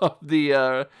of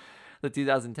the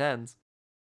 2010s,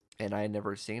 and I had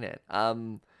never seen it. I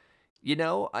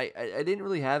didn't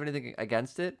really have anything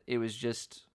against it. It was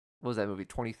just, what was that movie,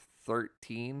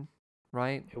 2013,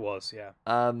 right? It was, yeah.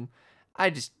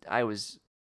 I was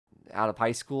out of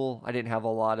high school. I didn't have a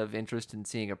lot of interest in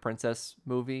seeing a princess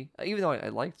movie, even though I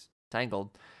liked Tangled.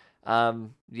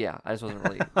 Yeah, I just wasn't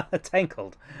really.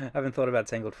 Tangled. I haven't thought about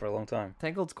Tangled for a long time.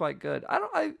 Tangled's quite good.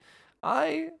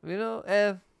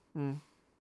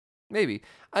 Maybe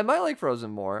I might like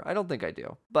Frozen more. I don't think I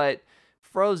do, but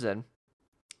Frozen,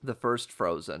 the first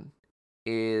Frozen,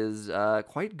 is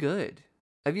quite good.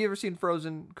 Have you ever seen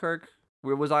Frozen, Kirk?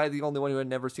 Was I the only one who had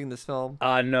never seen this film?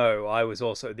 No, I was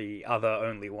also the other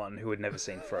only one who had never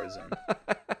seen Frozen.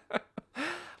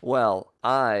 Well,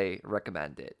 I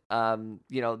recommend it.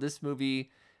 This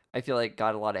movie, I feel like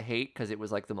got a lot of hate because it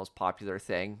was like the most popular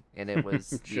thing, and it was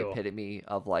the Sure. epitome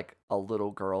of like a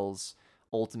little girl's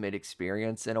ultimate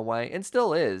experience in a way, and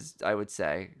still is. I would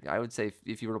say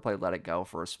if you were to play Let It Go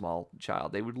for a small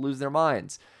child, they would lose their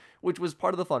minds, which was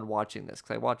part of the fun watching this,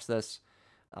 because I watched this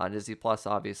on Disney Plus,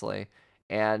 obviously.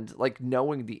 And like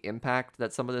knowing the impact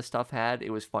that some of this stuff had,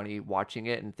 it was funny watching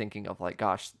it and thinking of like,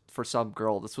 gosh, for some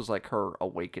girl, this was like her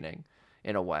awakening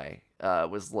in a way,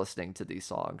 was listening to these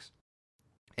songs.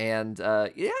 And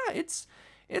it's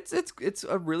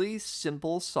a really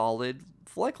simple, solid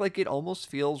flick. Like it almost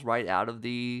feels right out of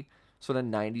the sort of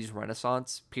 90s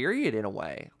Renaissance period in a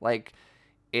way. Like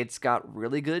it's got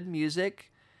really good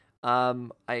music. I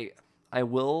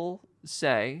will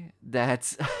say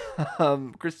that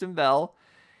Kristen Bell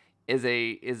is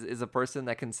a person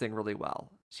that can sing really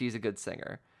well. She's a good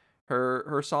singer.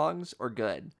 Her songs are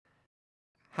good.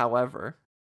 However,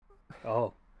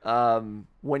 Oh.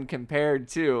 when compared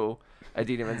to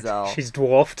Idina Menzel, She's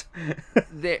dwarfed.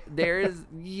 there's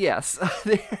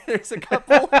a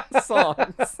couple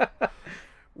songs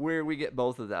where we get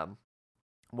both of them.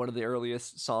 One of the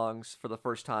earliest songs, for the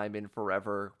first time in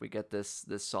forever, we get this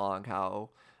song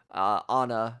how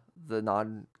Anna, the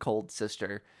non-cold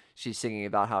sister, she's singing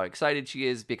about how excited she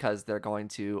is because they're going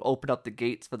to open up the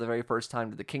gates for the very first time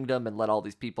to the kingdom and let all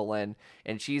these people in.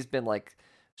 And she's been like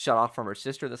shut off from her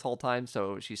sister this whole time.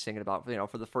 So she's singing about,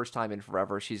 for the first time in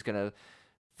forever, she's going to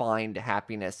find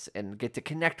happiness and get to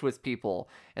connect with people.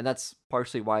 And that's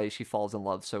partially why she falls in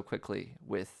love so quickly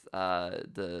with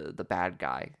the bad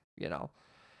guy,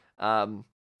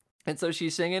 And so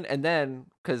she's singing, and then,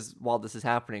 because while this is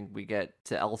happening, we get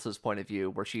to Elsa's point of view,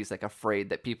 where she's like afraid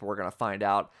that people are gonna find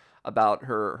out about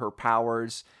her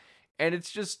powers, and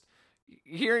it's just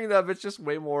hearing them. It's just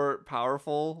way more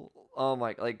powerful. Oh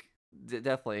my, like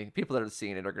definitely people that have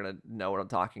seen it are gonna know what I'm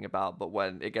talking about. But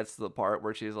when it gets to the part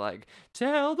where she's like,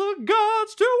 "Tell the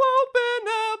gods to open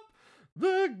up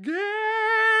the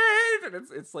gate," and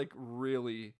it's like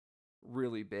really,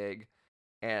 really big,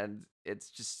 and it's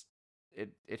just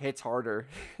it hits harder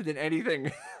than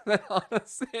anything that Anna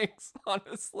sings,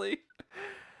 honestly.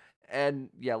 And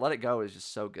yeah, Let It Go is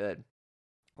just so good.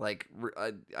 Like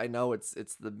I know it's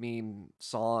the meme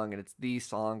song and it's the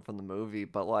song from the movie,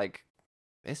 but like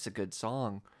it's a good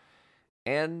song.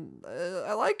 And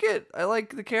I like it. I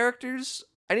like the characters.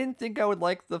 I didn't think I would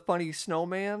like the funny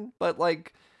snowman, but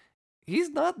like he's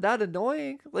not that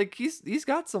annoying. Like he's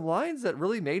got some lines that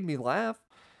really made me laugh.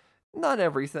 Not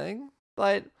everything,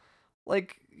 but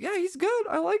like yeah, he's good.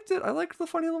 I liked it. I liked the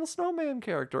funny little snowman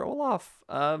character, Olaf.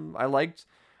 I like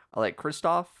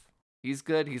Kristoff. He's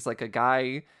good. He's like a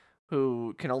guy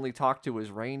who can only talk to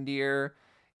his reindeer,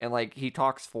 and like he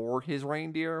talks for his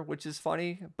reindeer, which is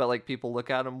funny, but like people look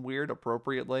at him weird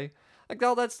appropriately. Like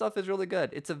all that stuff is really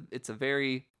good. It's a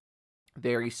very,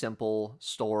 very simple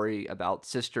story about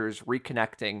sisters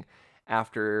reconnecting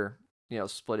after,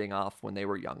 splitting off when they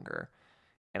were younger.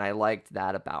 And I liked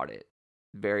that about it.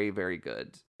 Very, very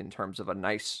good in terms of a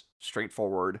nice,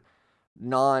 straightforward,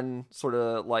 non sort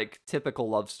of like typical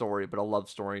love story, but a love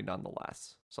story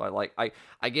nonetheless. So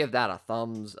I give that a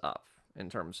thumbs up in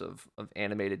terms of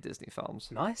animated Disney films.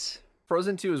 Nice.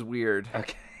 Frozen 2 is weird.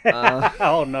 Okay.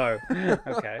 Oh no.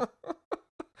 Okay.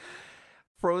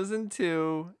 Frozen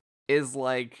 2 is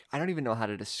like, I don't even know how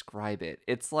to describe it.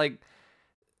 It's like,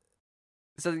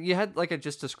 so you had, like I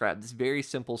just described, this very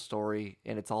simple story,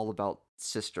 and it's all about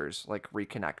sisters like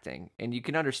reconnecting, and you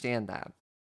can understand that.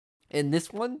 In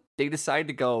this one, they decide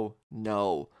to go,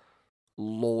 no,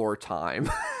 lore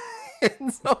time.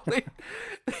 And so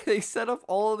they set up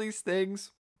all of these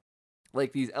things,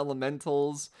 like these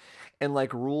elementals and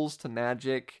like rules to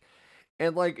magic,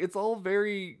 and like it's all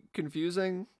very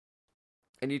confusing.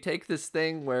 And you take this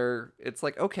thing where it's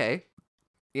like, okay,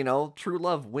 true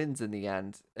love wins in the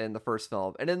end in the first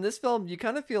film. And in this film, you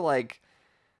kind of feel like,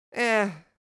 the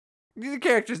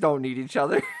characters don't need each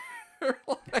other.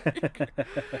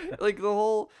 like the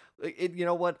whole, you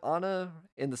know what? Anna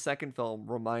in the second film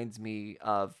reminds me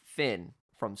of Finn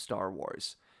from Star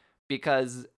Wars,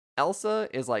 because Elsa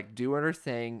is like doing her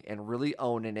thing and really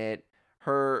owning it.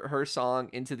 Her song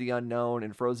Into the Unknown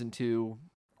in Frozen 2,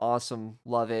 awesome,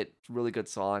 love it. Really good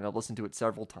song. I've listened to it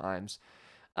several times.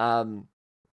 Um,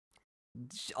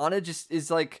 Anna just is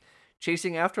like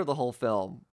chasing after the whole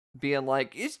film, being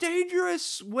like, "It's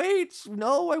dangerous. Wait,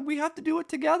 no, we have to do it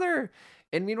together."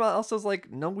 And meanwhile, Elsa's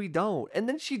like, "No, we don't." And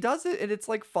then she does it, and it's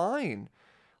like fine.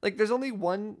 Like there's only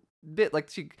one bit, like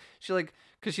she like,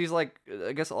 because she's like,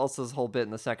 I guess Elsa's whole bit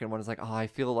in the second one is like, "Oh, I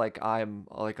feel like I'm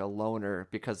like a loner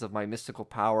because of my mystical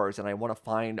powers, and I want to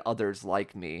find others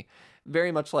like me."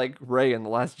 Very much like Rey in The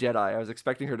Last Jedi. I was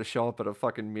expecting her to show up at a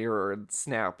fucking mirror and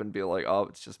snap and be like, "Oh,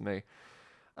 it's just me."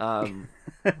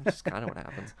 Which is kind of what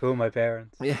happens. Who are my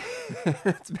parents? Yeah,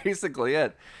 that's basically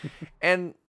it.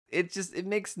 And it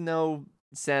makes no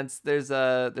sense. There's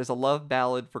a love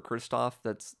ballad for Kristoff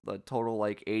that's a total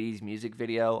like 80s music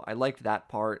video. I liked that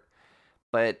part,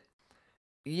 but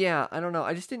yeah, I don't know.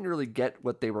 I just didn't really get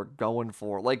what they were going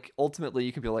for. Like ultimately,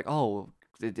 you can be like, oh,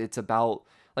 it's about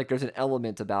like there's an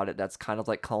element about it that's kind of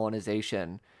like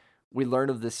colonization. We learn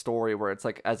of this story where it's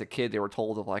like as a kid they were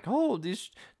told of like, oh, these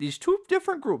two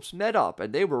different groups met up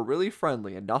and they were really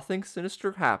friendly and nothing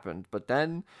sinister happened, but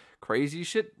then crazy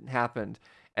shit happened.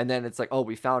 And then it's like, oh,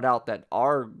 we found out that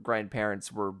our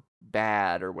grandparents were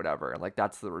bad or whatever, and like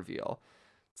that's the reveal.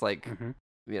 It's like,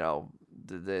 you know,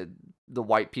 the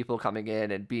white people coming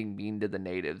in and being mean to the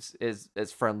natives is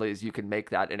as friendly as you can make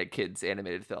that in a kid's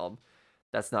animated film.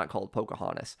 That's not called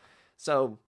Pocahontas.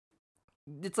 So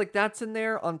it's like that's in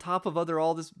there on top of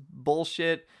all this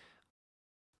bullshit.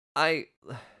 I'd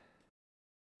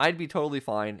be totally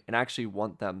fine and actually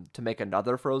want them to make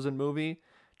another Frozen movie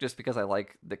just because I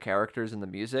like the characters and the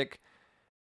music.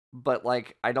 But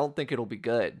like I don't think it'll be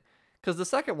good because the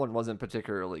second one wasn't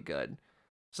particularly good.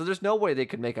 So there's no way they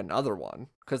could make another one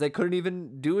because they couldn't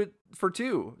even do it for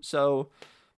two. So,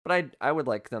 but I would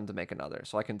like them to make another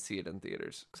so I can see it in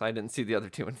theaters because I didn't see the other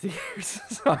two in theaters.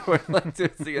 So I would like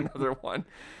to see another one.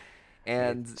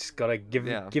 And you just gotta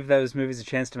give those movies a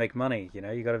chance to make money. You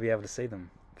know, you gotta be able to see them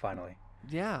finally.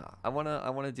 Yeah, I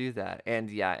wanna do that. And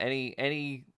yeah,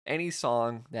 any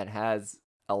song that has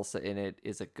Elsa in it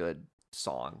is a good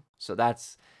song. So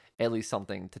that's at least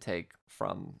something to take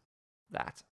from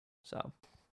that. So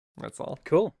that's all.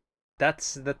 Cool.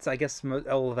 That's I guess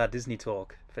all of our Disney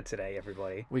talk for today,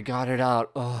 everybody. We got it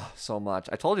out. Oh, so much.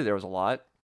 I told you there was a lot.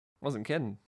 Wasn't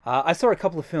kidding. I saw a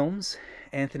couple of films,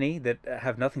 Anthony, that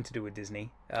have nothing to do with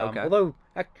Disney. Okay. Although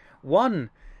one,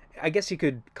 I guess you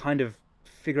could kind of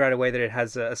figure out a way that it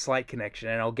has a slight connection,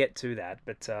 and I'll get to that.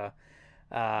 But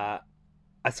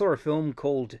I saw a film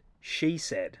called She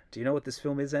Said. Do you know what this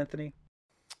film is, Anthony?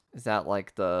 Is that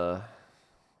like the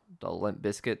Limp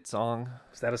Bizkit song?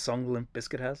 Is that a song Limp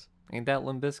Bizkit has? Ain't that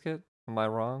Limp Bizkit? Am I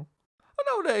wrong? I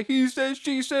know that he said,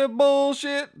 she said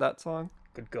bullshit. That song.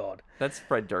 Good God. That's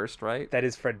Fred Durst, right? That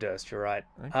is Fred Durst, you're right.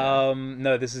 Okay.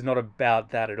 No, this is not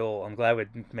about that at all. I'm glad we're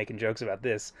making jokes about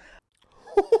this.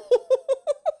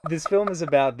 This film is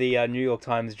about the New York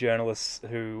Times journalists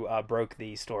who broke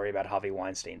the story about Harvey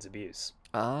Weinstein's abuse.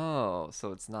 Oh,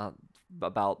 so it's not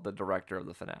about the director of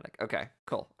The Fanatic. Okay,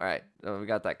 cool. All right, we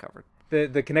got that covered.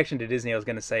 The connection to Disney I was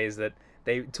going to say is that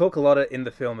they talk a lot in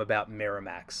the film about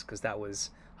Miramax, because that was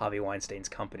Harvey Weinstein's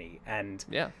company. And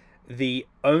Yeah. the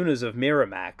owners of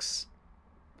Miramax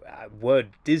were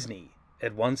Disney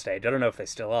at one stage. I don't know if they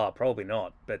still are, probably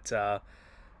not. But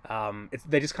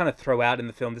they just kind of throw out in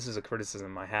the film, this is a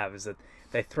criticism I have, is that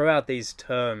they throw out these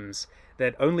terms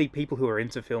that only people who are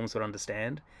into films would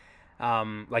understand.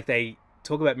 Like they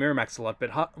talk about Miramax a lot,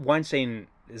 but Weinstein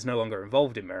is no longer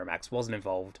involved in Miramax, wasn't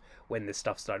involved when this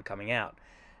stuff started coming out.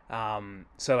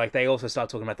 So like they also start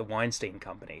talking about the Weinstein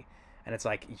Company. And it's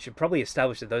like, you should probably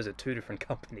establish that those are two different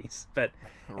companies. But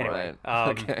anyway. Right.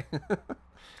 Okay.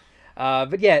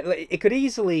 But yeah, it could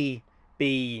easily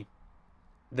be,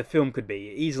 the film could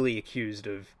be easily accused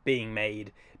of being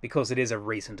made because it is a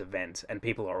recent event and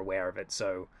people are aware of it.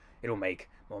 So it'll make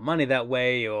more money that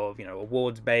way, or,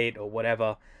 awards bait or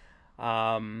whatever.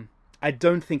 I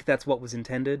don't think that's what was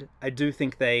intended. I do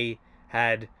think they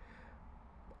had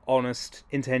honest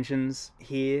intentions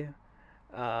here.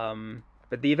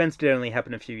 But the events did only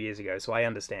happen a few years ago, so I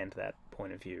understand that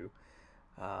point of view.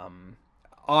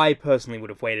 I personally would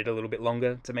have waited a little bit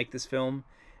longer to make this film,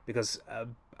 because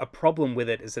a problem with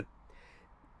it is that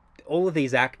all of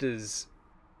these actors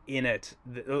in it,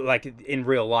 like in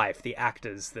real life, the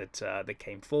actors that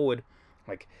came forward,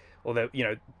 like, although,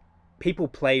 people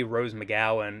play Rose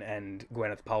McGowan and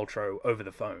Gwyneth Paltrow over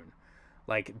the phone.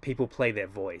 Like, people play their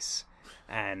voice.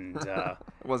 And It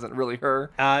wasn't really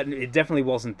her. it definitely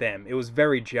wasn't them. It was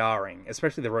very jarring,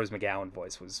 especially the Rose McGowan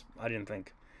voice was. I didn't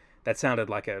think that sounded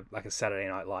like a Saturday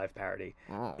Night Live parody.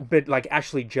 Oh. But like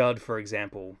Ashley Judd, for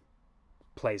example,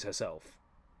 plays herself,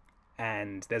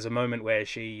 and there's a moment where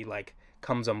she like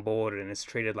comes on board and is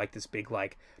treated like this big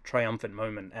like triumphant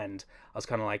moment, and I was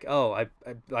kind of like, oh, I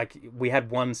like, we had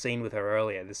one scene with her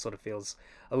earlier. This sort of feels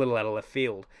a little out of left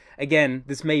field. Again,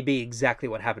 this may be exactly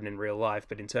what happened in real life,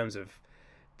 but in terms of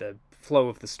the flow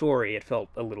of the story, it felt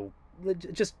a little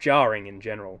just jarring in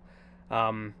general.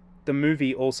 The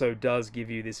movie also does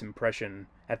give you this impression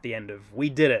at the end of, we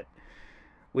did it.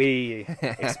 We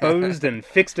exposed and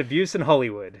fixed abuse in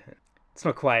Hollywood. It's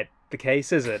not quite the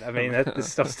case, is it? I mean,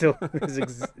 this stuff still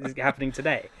is happening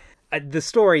today. The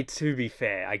story, to be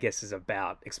fair, I guess, is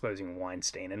about exposing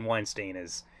Weinstein, and Weinstein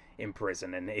is in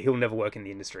prison, and he'll never work in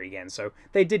the industry again. So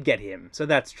they did get him, so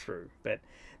that's true. But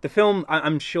the film,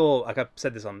 I'm sure, like I've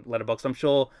said this on Letterboxd, I'm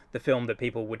sure the film that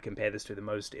people would compare this to the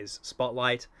most is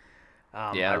Spotlight.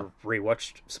 Yeah. I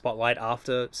rewatched Spotlight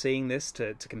after seeing this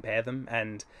to compare them,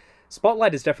 and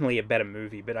Spotlight is definitely a better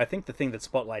movie, but I think the thing that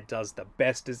Spotlight does the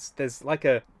best is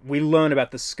we learn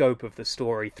about the scope of the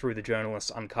story through the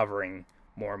journalists uncovering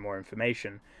more and more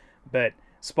information. But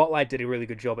Spotlight did a really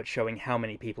good job at showing how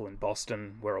many people in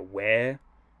Boston were aware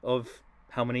of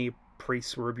how many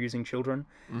priests were abusing children,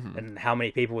 and how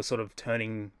many people were sort of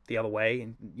turning the other way,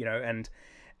 and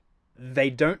they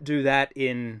don't do that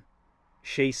in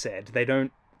She Said. They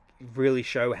don't really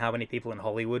show how many people in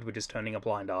Hollywood were just turning a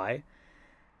blind eye.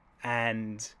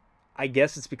 And I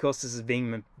guess it's because this is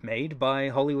being made by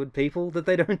Hollywood people that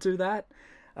they don't do that.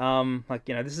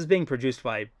 This is being produced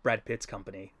by Brad Pitt's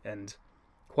company, and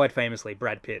quite famously,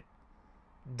 Brad Pitt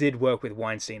did work with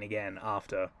Weinstein again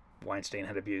after Weinstein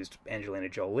had abused Angelina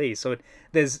Jolie. So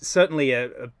there's certainly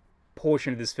a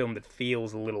portion of this film that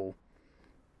feels a little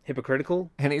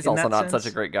hypocritical. And he's in also that not sense.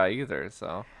 such a great guy either,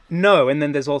 so. No, and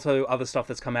then there's also other stuff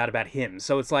that's come out about him.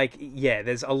 So it's like, yeah,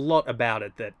 there's a lot about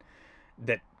it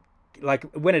that like,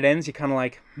 when it ends, you're kind of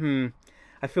like,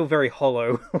 I feel very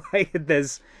hollow. Like,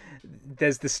 there's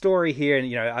the story here,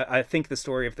 and I think the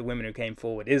story of the women who came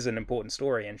forward is an important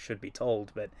story and should be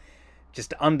told, but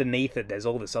just underneath it, there's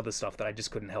all this other stuff that I just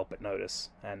couldn't help but notice.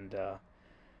 And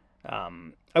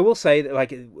I will say that,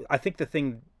 like, I think the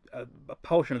thing a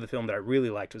portion of the film that I really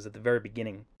liked was at the very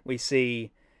beginning. We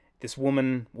see this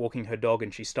woman walking her dog,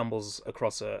 and she stumbles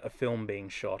across a film being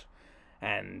shot,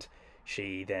 and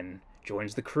she then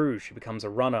joins the crew. She becomes a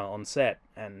runner on set,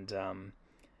 and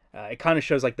it kind of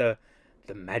shows like the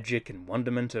magic and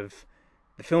wonderment of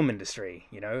the film industry,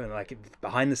 and like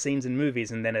behind the scenes in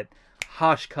movies, and then it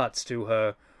harsh cuts to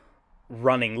her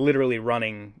running, literally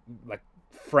running, like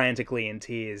frantically in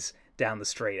tears down the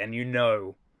street, and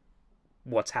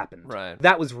what's happened. Right.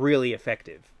 That was really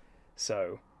effective.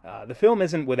 So the film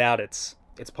isn't without its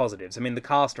positives. I mean, the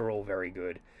cast are all very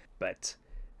good, but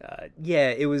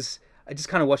it was. I just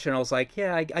kind of watched it and I was like,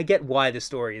 yeah, I get why this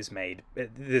story is made.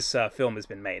 This film has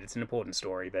been made. It's an important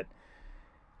story, but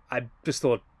I just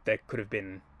thought there could have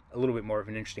been a little bit more of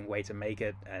an interesting way to make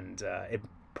it, and it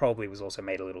probably was also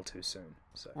made a little too soon.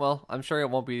 So. Well, I'm sure it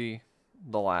won't be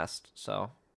the last,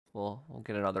 so we'll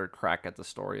get another crack at the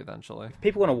story eventually. If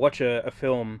people want to watch a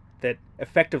film that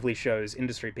effectively shows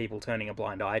industry people turning a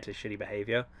blind eye to shitty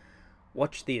behavior,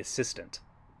 watch The Assistant.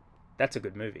 That's a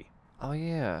good movie. Oh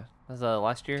yeah, was that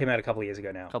last year? Came out a couple of years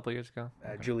ago now. A couple of years ago.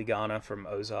 Okay. Julie Garner from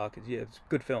Ozark. Yeah, it's a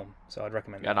good film, so I'd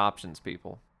recommend Got that. options,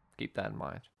 people. Keep that in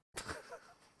mind.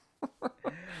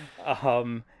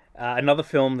 Another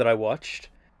film that I watched,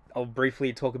 I'll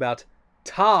briefly talk about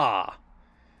Tar.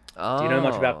 Oh, Do you know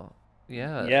much about?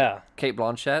 Yeah. Cate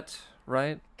Blanchett,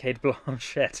 right? Cate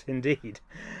Blanchett, indeed.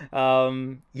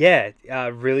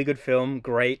 Really good film.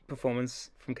 Great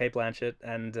performance from Cate Blanchett,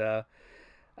 and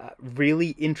really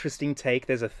interesting take.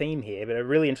 There's a theme here, but a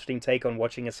really interesting take on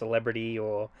watching a celebrity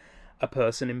or a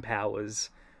person in powers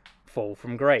fall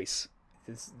from grace.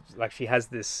 It's like she has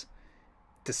this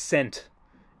descent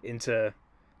into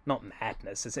not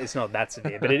madness. It's not that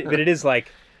severe, but it is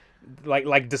like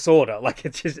disorder. Like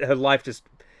it's just her life just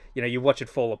you watch it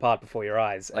fall apart before your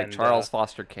eyes. Like and, Charles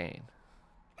Foster Kane.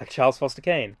 Like Charles Foster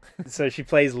Kane. So she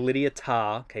plays Lydia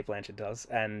Tarr, Cate Blanchett does,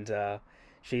 and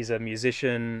she's a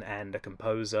musician and a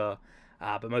composer,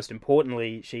 but most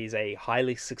importantly, she's a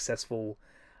highly successful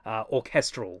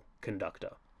orchestral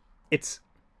conductor. It's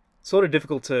sort of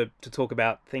difficult to talk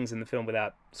about things in the film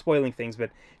without spoiling things,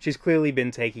 but she's clearly been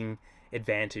taking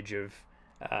advantage of...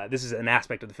 this is an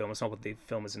aspect of the film, it's not what the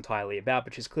film is entirely about,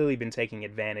 but she's clearly been taking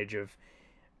advantage of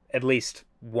at least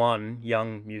one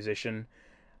young musician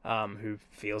who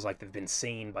feels like they've been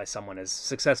seen by someone as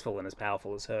successful and as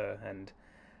powerful as her, and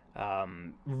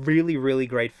really, really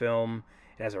great film.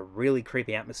 It has a really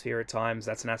creepy atmosphere at times.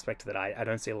 That's an aspect that I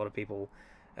don't see a lot of people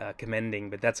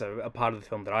commending, but that's a part of the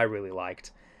film that I really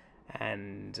liked.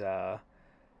 And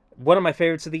one of my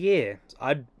favorites of the year.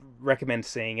 I'd recommend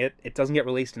seeing it. It doesn't get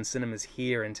released in cinemas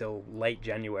here until late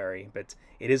January, but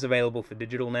it is available for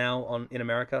digital now in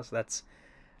America, so that's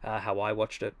how I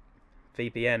watched it.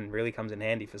 VPN really comes in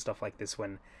handy for stuff like this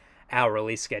when our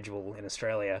release schedule in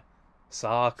Australia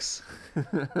sucks.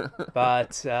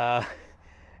 But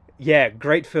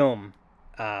great film.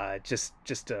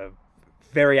 Just a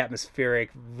very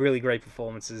atmospheric, really great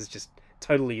performances, just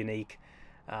totally unique.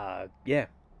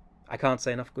 I can't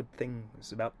say enough good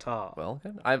things about Tar. Well,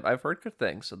 good. I've heard good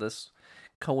things, so this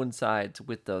coincides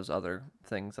with those other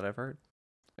things that I've heard.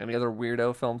 Any other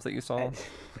weirdo films that you saw?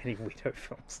 Any weirdo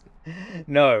films?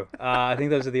 No, I think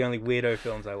those are the only weirdo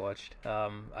films I watched.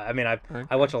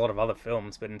 I watch a lot of other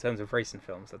films, but in terms of recent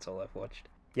films, that's all I've watched.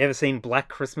 You ever seen Black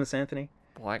Christmas, Anthony?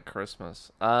 Black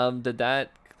Christmas. Did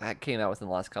that came out within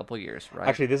the last couple of years, right?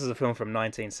 Actually, this is a film from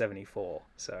 1974,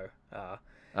 so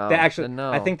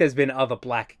no. I think there's been other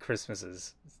Black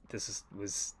Christmases. This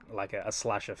was like a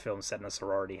slasher film set in a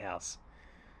sorority house.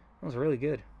 It was really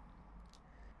good.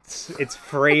 It's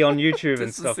free on YouTube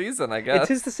and stuff. It's the season, I guess.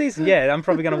 It is the season, yeah. I'm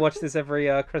probably going to watch this every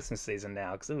Christmas season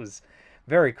now because it was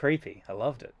very creepy. I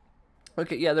loved it.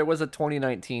 Okay, yeah, there was a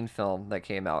 2019 film that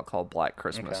came out called Black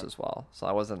Christmas as well. So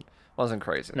I wasn't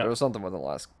crazy. No. There was something within the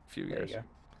last few There years. you go.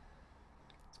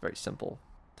 It's a very simple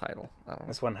title. I don't know.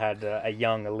 This one had a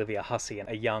young Olivia Hussey and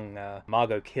a young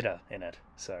Margot Kidder in it.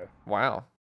 So Wow.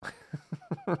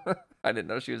 I didn't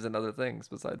know she was in other things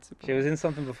besides Superman. she was in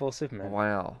something before Superman.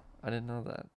 Wow. I didn't know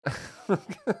that.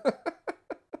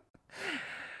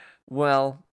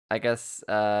 Well, I guess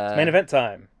It's main event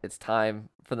time. it's time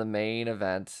for the main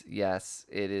event. Yes,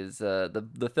 it is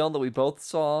the film that we both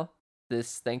saw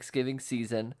this Thanksgiving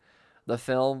season. The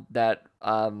film that,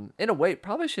 in a way,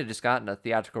 probably should have just gotten a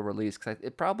theatrical release because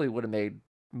it probably would have made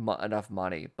enough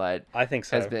money, but I think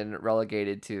so. has been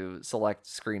relegated to select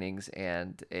screenings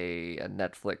and a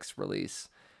Netflix release.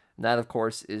 And that, of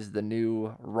course, is the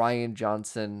new Rian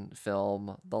Johnson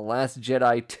film, The Last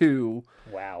Jedi 2.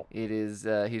 Wow. It is,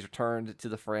 he's returned to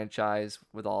the franchise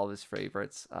with all of his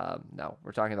favorites. No,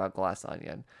 we're talking about Glass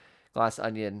Onion. Glass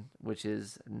Onion, which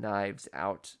is Knives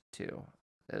Out 2.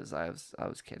 As I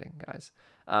was kidding, guys.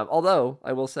 Although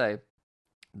I will say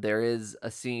there is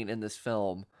a scene in this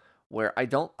film where I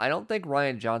don't think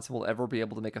Ryan Johnson will ever be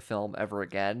able to make a film ever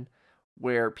again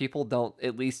where people don't,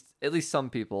 at least some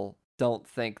people don't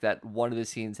think that one of the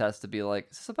scenes has to be like,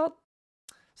 is this about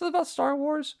Star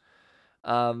Wars?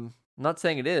 I'm not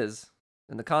saying it is.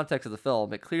 In the context of the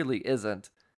film, it clearly isn't.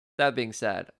 That being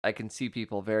said, I can see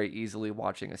people very easily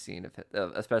watching a scene of it,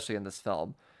 especially in this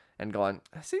film, and going,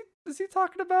 is he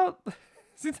talking about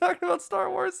is he talking about Star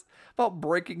Wars? About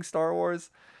breaking Star Wars?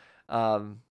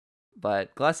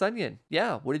 But Glass Onion,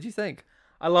 yeah, what did you think?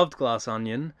 I loved Glass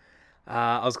Onion.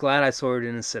 I was glad I saw it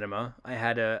in a cinema. I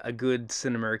had a good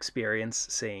cinema experience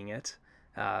seeing it.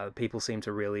 People seemed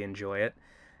to really enjoy it.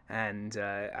 And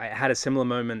I had a similar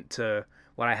moment to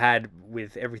what I had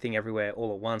with Everything Everywhere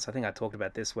All at Once. I think I talked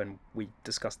about this when we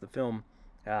discussed the film.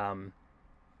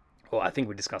 Well, I think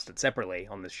we discussed it separately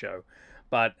on this show.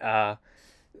 But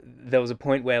there was a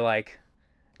point where like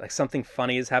something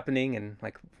funny is happening and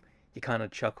like you kind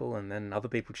of chuckle and then other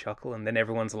people chuckle and then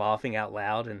everyone's laughing out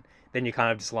loud and then you're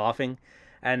kind of just laughing.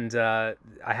 And I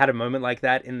had a moment like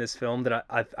that in this film that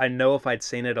I know if I'd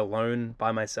seen it alone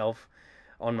by myself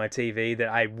on my TV that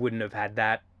I wouldn't have had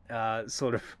that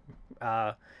sort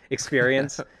of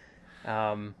experience.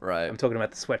 Right. I'm talking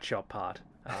about the sweatshop part.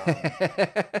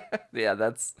 Yeah,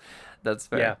 that's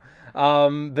fair. Yeah.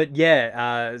 But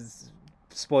yeah,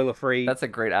 spoiler free. That's a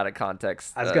great out of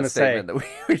context. I was gonna statement say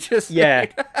that we just yeah.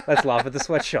 made. Let's laugh at the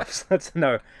sweatshops.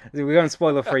 We're going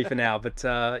spoiler free for now. But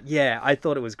yeah, I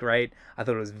thought it was great. I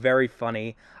thought it was very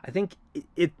funny. I think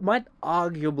it might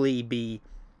arguably be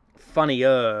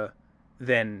funnier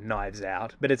than Knives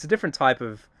Out, but it's a different type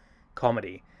of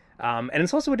comedy. And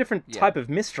it's also a different type of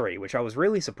mystery, which I was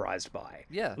really surprised by.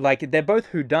 Yeah. Like, they're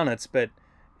both whodunits, but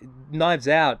Knives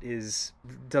Out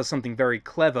does something very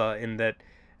clever in that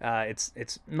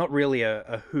it's not really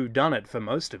a whodunit for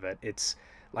most of it. It's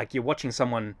like you're watching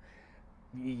someone,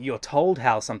 you're told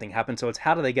how something happened, so it's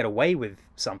how do they get away with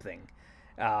something,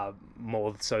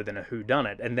 more so than a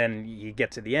whodunit. And then you get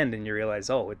to the end and you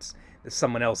realize, oh, there's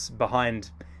someone else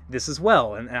behind this as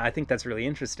well, and I think that's really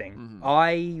interesting. Mm-hmm.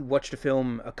 I watched a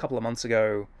film a couple of months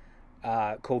ago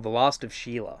called The Last of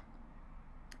Sheila,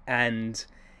 and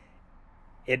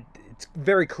it's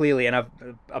very clearly, and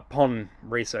upon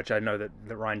research, I know that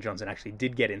Ryan Johnson actually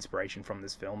did get inspiration from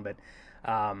this film, but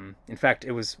in fact,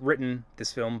 it was written,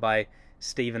 this film, by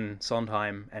Stephen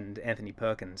Sondheim and Anthony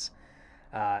Perkins,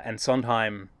 and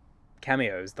Sondheim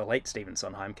cameos, the late Stephen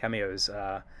Sondheim cameos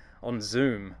on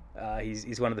Zoom.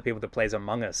 He's one of the people that plays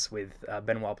Among Us with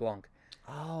Benoit Blanc.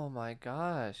 Oh my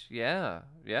gosh. Yeah.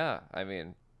 I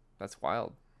mean, that's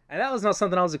wild. And that was not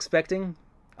something I was expecting.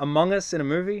 Among Us in a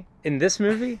movie? In this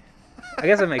movie? I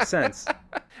guess that makes sense.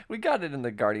 We got it in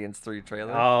the Guardians 3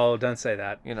 trailer. Oh, don't say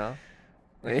that. You know?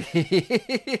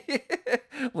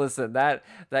 Listen, that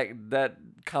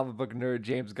comic book nerd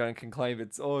James Gunn can claim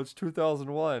it's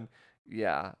 2001.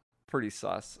 Yeah, pretty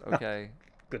sus, okay?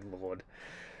 Good lord.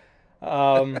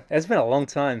 It's been a long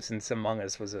time since Among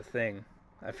Us was a thing.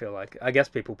 I feel like I guess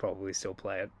people probably still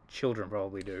play it. Children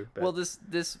probably do. But... Well,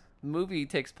 this movie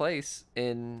takes place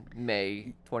in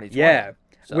May 2020. Yeah,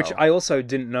 so... which I also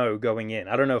didn't know going in.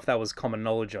 I don't know if that was common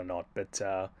knowledge or not, but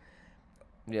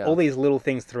all these little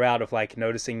things throughout of like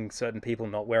noticing certain people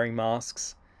not wearing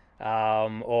masks,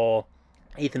 or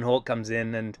Ethan Hawke comes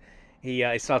in and he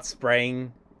starts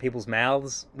spraying people's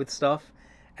mouths with stuff,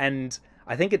 and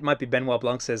I think it might be Benoit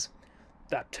Blanc says,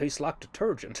 that tastes like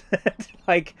detergent,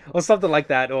 like, or something like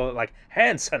that, or like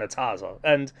hand sanitizer,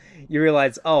 and you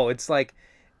realize, oh, it's like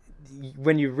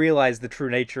when you realize the true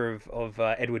nature of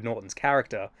Edward Norton's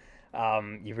character,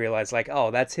 you realize like, oh,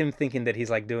 that's him thinking that he's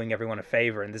like doing everyone a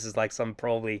favor, and this is like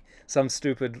probably some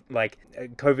stupid like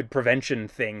COVID prevention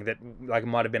thing that like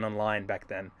might have been online back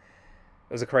then.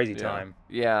 It was a crazy time.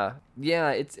 Yeah.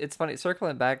 It's funny.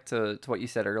 Circling back to what you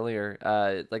said earlier,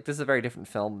 like this is a very different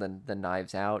film than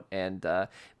Knives Out, and but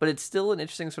it's still an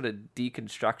interesting sort of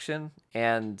deconstruction,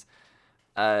 and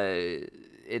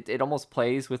it almost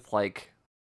plays with like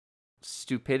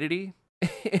stupidity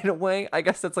in a way. I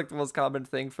guess that's like the most common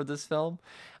thing for this film,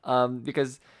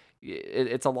 because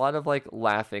it's a lot of like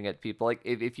laughing at people. Like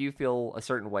if you feel a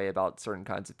certain way about certain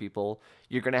kinds of people,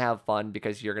 you're gonna have fun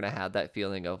because you're gonna have that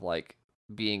feeling of like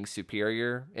being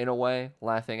superior in a way,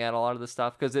 laughing at a lot of the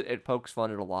stuff, because it pokes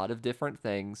fun at a lot of different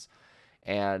things,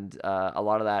 and a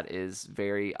lot of that is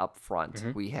very upfront.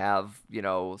 Mm-hmm. We have,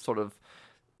 sort of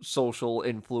social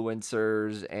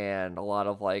influencers and a lot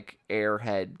of like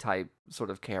airhead type sort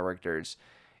of characters,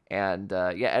 And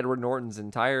yeah, Edward Norton's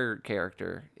entire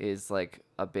character is like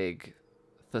a big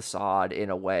facade in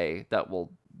a way that we'll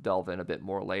delve in a bit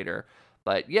more later.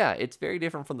 But yeah, it's very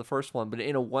different from the first one, but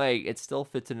in a way it still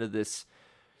fits into this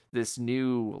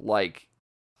new, like,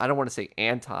 I don't want to say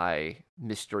anti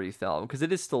mystery film, because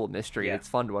it is still a mystery and Yeah. it's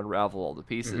fun to unravel all the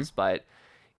pieces, but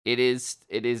it is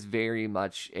very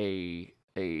much a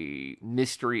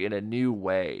mystery in a new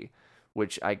way,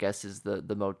 which I guess is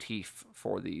the motif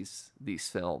for these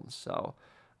films. So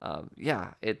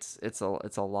yeah, it's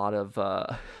a lot of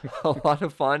a lot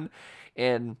of fun,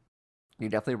 and you're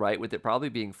definitely right with it probably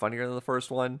being funnier than the first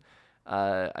one.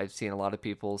 I've seen a lot of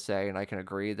people say, and I can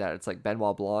agree, that it's like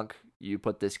Benoit Blanc. You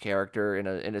put this character in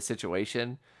a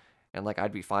situation, and like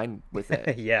I'd be fine with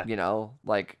it. Yeah.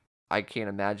 Like I can't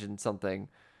imagine something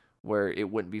where it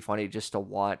wouldn't be funny just to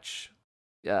watch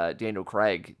Daniel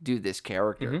Craig do this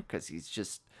character, because he's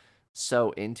just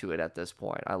so into it at this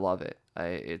point. I love it.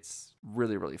 It's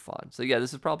really, really fun. So yeah,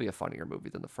 this is probably a funnier movie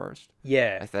than the first.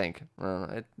 Yeah. I think.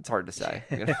 It's hard to say.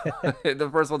 The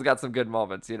first one's got some good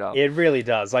moments. It really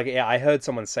does. Like, yeah, I heard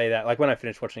someone say that. Like, when I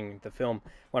finished watching the film,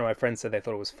 one of my friends said they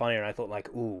thought it was funnier, and I thought, like,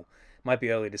 ooh, might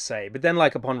be early to say. But then,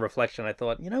 like, upon reflection, I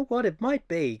thought, you know what, it might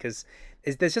be, because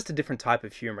there's just a different type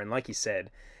of humor. And like you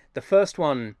said, the first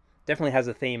one definitely has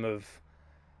a theme of,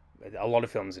 a lot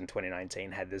of films in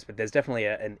 2019 had this, but there's definitely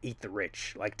an eat the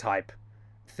rich, like, type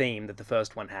theme that the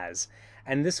first one has.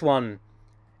 And this one,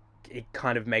 it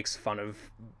kind of makes fun of,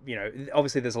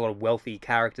 obviously there's a lot of wealthy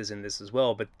characters in this as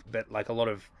well, but like a lot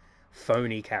of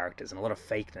phony characters and a lot of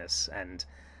fakeness, and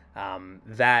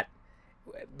that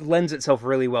lends itself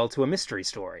really well to a mystery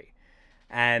story.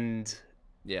 And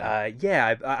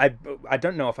yeah, I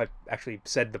don't know if I actually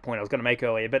said the point I was going to make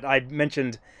earlier, but I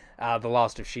mentioned The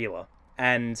Last of Sheila,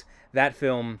 and that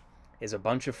film is a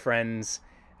bunch of friends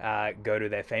go to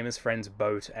their famous friend's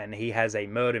boat, and he has a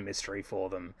murder mystery for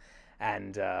them.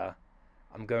 And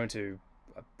I'm going to,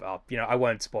 I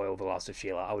won't spoil The Last of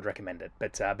Sheila. I would recommend it,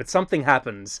 but something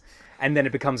happens, and then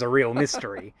it becomes a real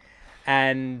mystery.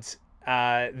 And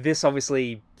this,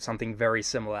 obviously something very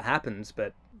similar happens,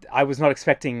 but I was not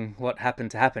expecting what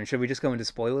happened to happen. Should we just go into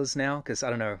spoilers now? Because I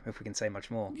don't know if we can say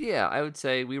much more. Yeah, I would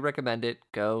say we recommend it.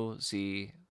 Go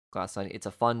see Glass Onion. It's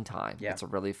a fun time. Yeah. It's a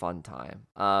really fun time.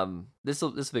 This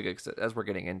will be good as we're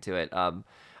getting into it.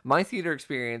 My theater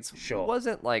experience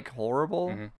wasn't like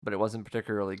horrible, but it wasn't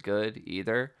particularly good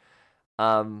either.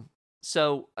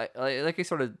 So like I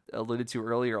sort of alluded to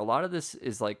earlier, a lot of this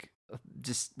is like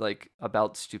just like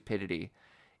about stupidity.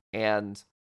 And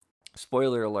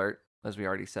spoiler alert, as we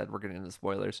already said, we're getting into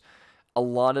spoilers. A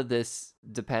lot of this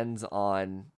depends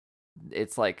on,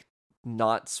 it's like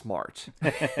not smart.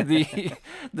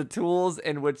 The tools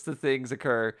in which the things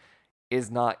occur is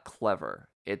not clever.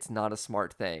 It's not a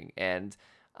smart thing. And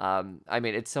I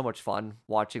mean, it's so much fun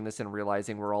watching this and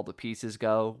realizing where all the pieces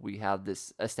go. We have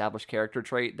this established character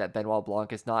trait that Benoit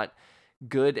Blanc is not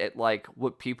good at, like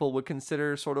what people would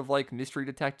consider sort of like mystery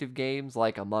detective games,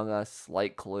 like Among Us,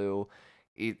 like Clue.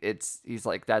 He's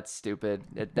like, that's stupid.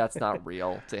 That's not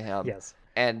real to him. Yes.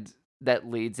 And that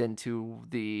leads into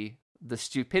the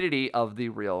stupidity of the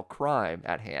real crime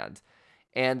at hand.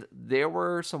 And there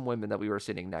were some women that we were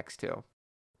sitting next to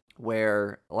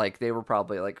where like they were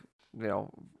probably like,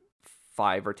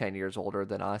 5 or 10 years older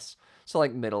than us. So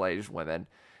like middle-aged women.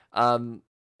 And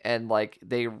like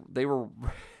they were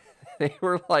they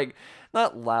were like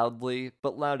not loudly,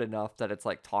 but loud enough that it's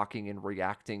like talking and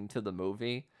reacting to the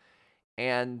movie.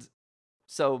 And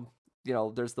so,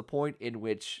 there's the point in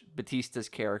which Batista's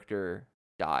character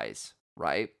dies,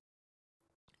 right?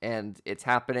 And it's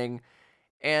happening.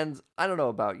 And I don't know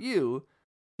about you,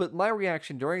 but my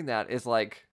reaction during that is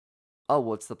like, oh,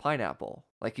 what's the pineapple?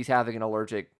 Like he's having an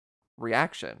allergic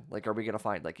reaction. Like, are we going to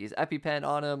find like his EpiPen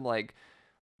on him? Like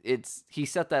he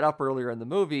set that up earlier in the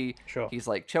movie. Sure. He's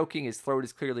like choking. His throat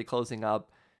is clearly closing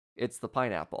up. It's the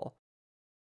pineapple.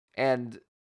 And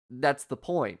that's the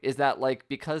point, is that like,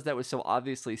 because that was so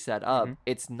obviously set up,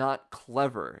 it's not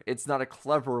clever. It's not a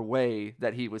clever way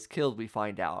that he was killed, we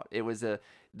find out. It was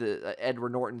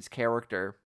Edward Norton's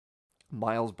character,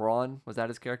 Miles Braun, was that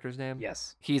his character's name?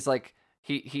 Yes. He's like,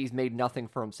 he's made nothing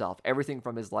for himself. Everything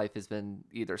from his life has been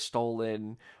either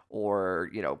stolen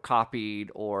or,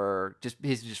 copied, or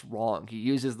he's just wrong. He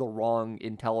uses the wrong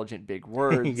intelligent big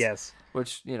words. Yes.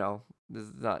 Which, this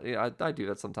is not, I do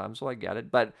that sometimes, so I get it.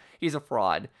 But he's a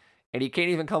fraud, and he can't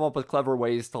even come up with clever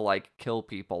ways to like kill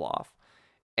people off.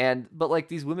 But like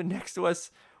these women next to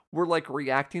us were like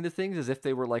reacting to things as if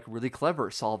they were like really clever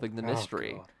solving the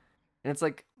mystery. Oh, and it's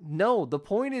like, no, the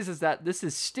point is that this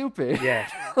is stupid. Yeah.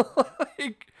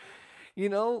 Like, You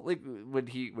know, like when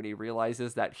he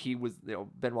realizes that he was,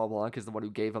 Benoit Blanc is the one who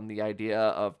gave him the idea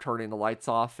of turning the lights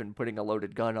off and putting a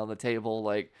loaded gun on the table.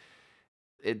 Like,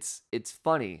 it's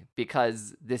funny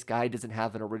because this guy doesn't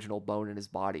have an original bone in his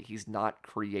body. He's not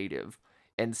creative.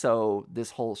 And so this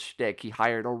whole shtick, he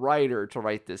hired a writer to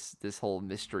write this whole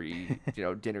mystery,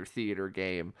 dinner theater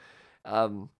game.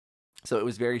 So it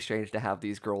was very strange to have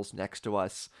these girls next to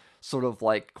us, sort of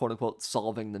like, quote unquote,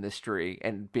 solving the mystery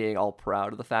and being all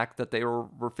proud of the fact that they were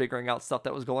figuring out stuff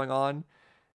that was going on.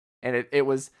 And it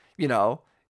was,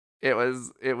 it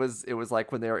was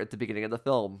like when they were at the beginning of the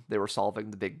film, they were solving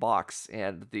the big box,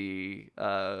 and the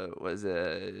was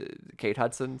Kate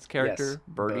Hudson's character, Yes,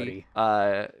 Birdie.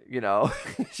 Birdie.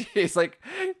 She's like,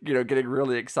 getting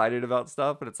really excited about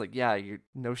stuff, and it's like, yeah, you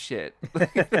no shit.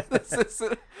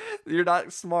 You're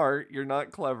not smart, you're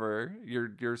not clever,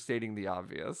 you're stating the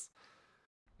obvious.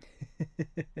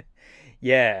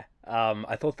 Yeah,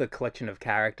 I thought the collection of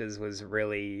characters was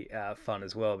really fun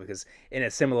as well, because in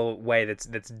a similar way that's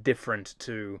different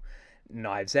to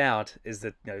Knives Out is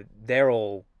that they're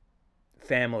all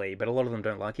family, but a lot of them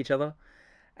don't like each other,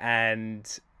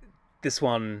 and this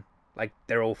one, like,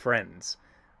 they're all friends,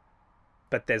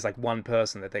 but there's like one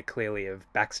person that they clearly have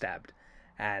backstabbed,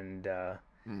 and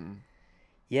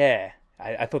yeah,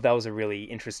 I thought that was a really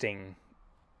interesting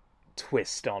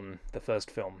twist on the first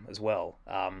film as well.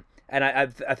 And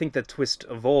I think the twist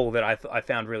of all that I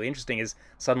found really interesting is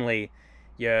suddenly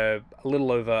you're a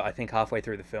little over, I think, halfway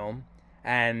through the film,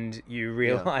 and you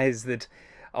realize that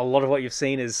a lot of what you've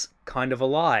seen is kind of a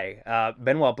lie.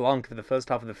 Benoit Blanc, for the first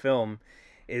half of the film,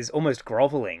 is almost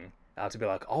groveling to be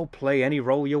like, "I'll play any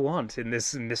role you want in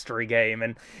this mystery game,"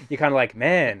 and you're kind of like,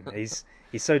 "Man, he's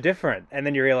so different." And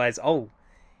then you realize, oh,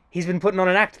 he's been putting on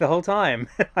an act the whole time.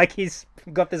 Like, he's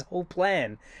got this whole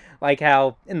plan. Like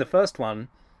how in the first one,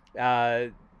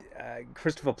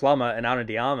 Christopher Plummer and Ana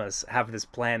de Armas have this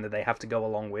plan that they have to go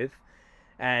along with.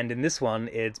 And in this one,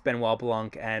 it's Benoit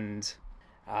Blanc and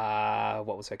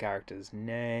what was her character's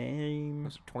name?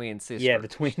 Twin sister. Yeah, the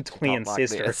twin like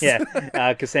sister. this.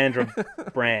 Yeah, Cassandra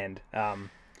Brand.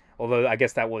 Although I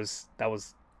guess that was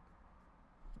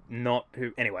not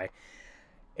who. Anyway,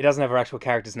 it doesn't have her actual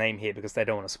character's name here because they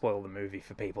don't want to spoil the movie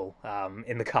for people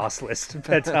in the cast list.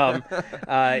 But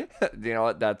you know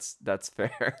what? That's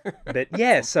fair. but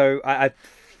yeah, so I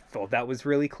thought that was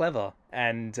really clever,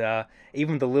 and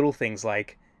even the little things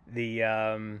like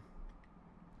the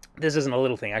this isn't a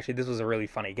little thing, actually. This was a really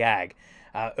funny gag.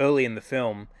 Early in the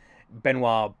film,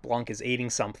 Benoit Blanc is eating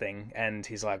something, and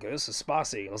he's like, "This is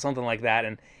spicy," or something like that,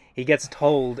 and he gets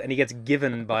told, and he gets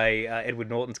given by Edward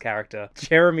Norton's character,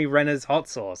 Jeremy Renner's hot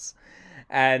sauce.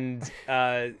 And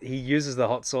he uses the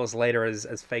hot sauce later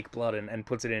as fake blood and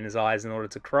puts it in his eyes in order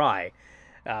to cry,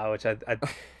 which I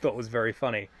thought was very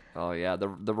funny. Oh yeah, the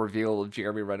reveal of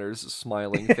Jeremy Renner's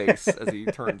smiling face as he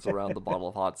turns around the bottle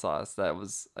of hot sauce. That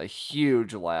was a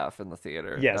huge laugh in the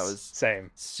theater. Yes, that was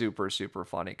same. super, super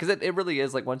funny. Because it really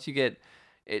is, like, once you get...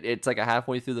 It's like a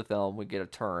halfway through the film, we get a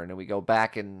turn, and we go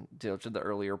back and to the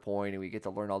earlier point, and we get to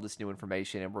learn all this new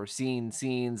information, and we're seeing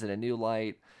scenes in a new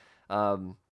light.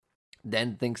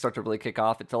 Then things start to really kick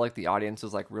off. It felt like the audience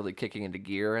was, like, really kicking into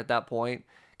gear at that point,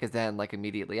 because then, like,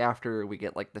 immediately after, we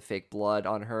get, like, the fake blood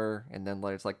on her, and then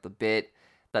there's, like, the bit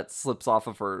that slips off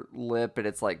of her lip, and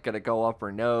it's, like, gonna go up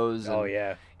her nose. And oh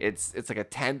yeah, it's like a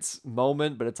tense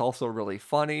moment, but it's also really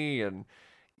funny. And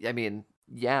I mean,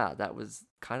 yeah, that was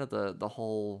kind of the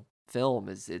whole film.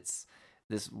 It's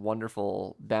this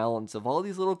wonderful balance of all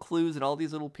these little clues and all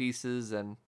these little pieces,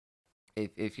 and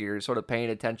if you're sort of paying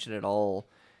attention, it all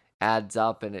adds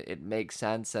up, and it makes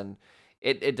sense, and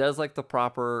it does, like, the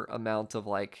proper amount of,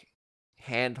 like,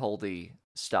 hand-holdy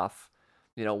stuff,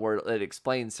 where it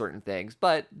explains certain things.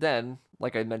 But then,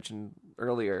 like I mentioned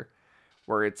earlier,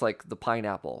 where it's like the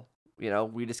pineapple.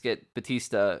 We just get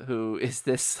Batista, who is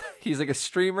this, he's like a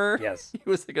streamer. yes,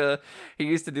 He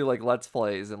used to do, like, Let's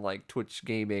Plays and, like, Twitch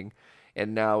gaming,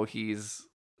 and now he's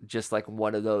just, like,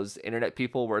 one of those internet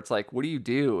people where it's like, what do you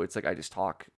do? It's like, I just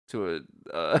talk to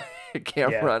a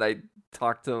camera, and I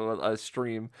talk to a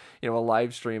stream, a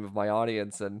live stream of my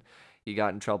audience, and he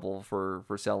got in trouble for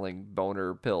selling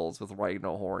boner pills with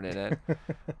rhino horn in it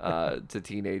to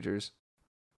teenagers.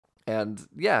 And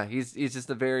yeah, he's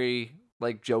just a very,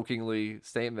 like, jokingly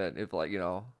statement, if, like,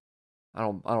 I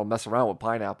don't mess around with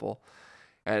pineapple.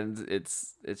 And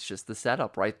it's just the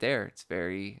setup right there. It's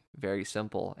very, very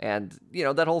simple. And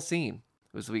that whole scene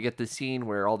was, we get the scene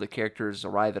where all the characters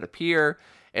arrive at a pier,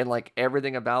 and, like,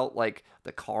 everything about, like,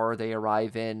 the car they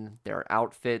arrive in, their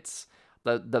outfits,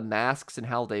 the masks and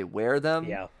how they wear them.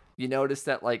 Yeah. You notice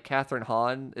that like Catherine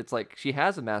Hahn, it's like she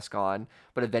has a mask on,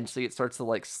 but eventually it starts to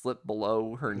like slip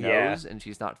below her Yeah. nose, and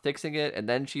she's not fixing it, and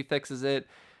then she fixes it.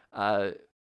 Uh,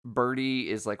 Birdie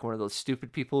is like one of those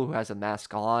stupid people who has a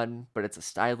mask on, but it's a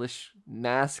stylish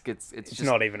mask. It's It's just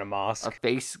not even a a mask.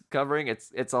 face covering.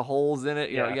 It's a holes in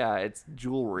it. You know, Yeah. yeah, it's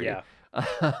jewelry. Yeah.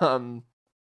 um,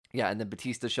 yeah, and then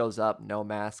Batista shows up, no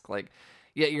mask. Like,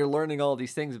 yeah, you're learning all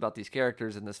these things about these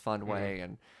characters in this fun way,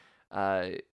 and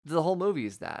the whole movie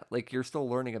is that. Like, you're still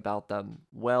learning about them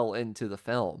well into the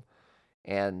film,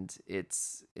 and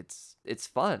it's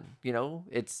fun. You know,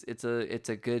 it's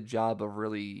a good job of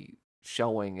really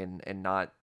showing and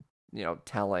not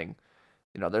telling.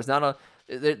 You know, there's not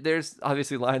there's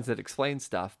obviously lines that explain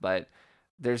stuff, but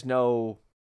there's no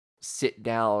sit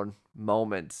down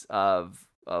moments of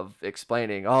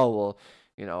explaining, oh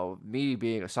well, me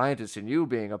being a scientist and you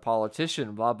being a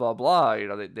politician, blah blah blah.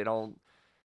 They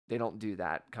don't do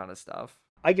that kind of stuff.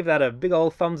 I give that a big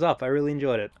old thumbs up. I really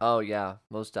enjoyed it. Oh yeah,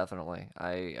 most definitely.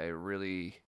 I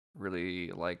really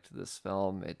really liked this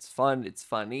film. It's fun, it's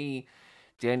funny.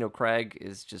 Daniel Craig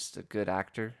is just a good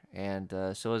actor, and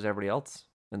so is everybody else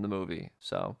in the movie,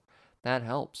 so that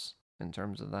helps in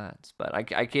terms of that. But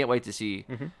I can't wait to see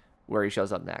where he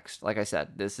shows up next. Like I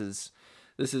said, this is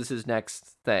his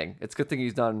next thing. It's a good thing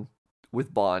he's done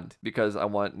with Bond, because I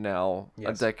want now a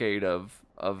Yes. decade of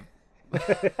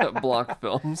Blanc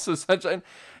films. So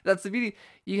that's the beauty.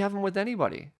 You have him with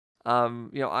anybody.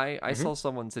 I saw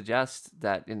someone suggest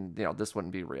that this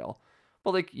wouldn't be real,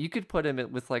 but like you could put him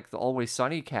with like the Always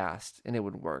Sunny cast and it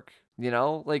would work.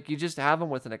 Like you just have him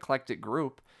with an eclectic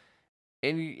group,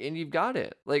 and you've got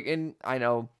it. Like, and I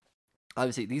know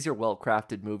obviously these are well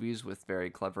crafted movies with very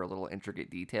clever little intricate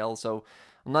details, so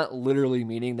I'm not literally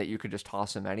meaning that you could just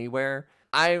toss him anywhere.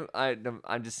 I'm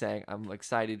just saying I'm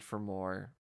excited for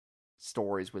more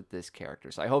stories with this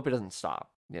character, so I hope it doesn't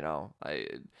stop.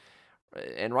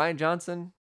 And Ryan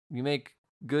Johnson, you make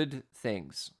good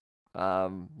things.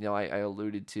 I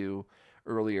alluded to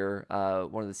earlier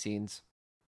one of the scenes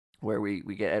where we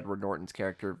get Edward Norton's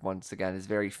character once again, his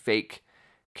very fake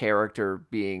character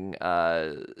being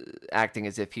acting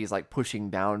as if he's like pushing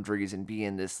boundaries and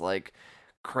being this like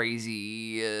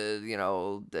crazy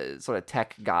sort of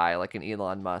tech guy, like an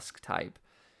Elon Musk type.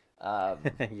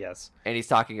 Yes. And he's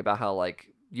talking about how like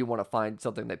you want to find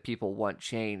something that people want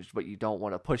changed, but you don't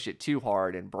want to push it too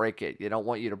hard and break it. They don't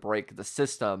want you to break the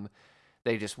system,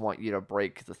 they just want you to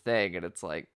break the thing. And it's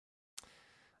like,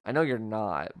 I know you're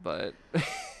not, but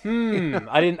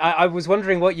I didn't. I was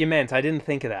wondering what you meant. I didn't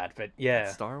think of that, but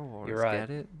yeah, Star Wars, you're right.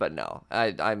 get it? But no,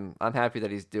 I'm happy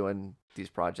that he's doing these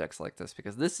projects like this,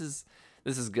 because this is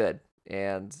good.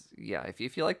 And yeah,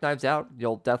 if you like Knives Out,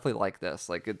 you'll definitely like this.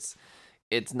 Like it's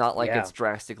not like Yeah. it's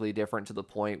drastically different to the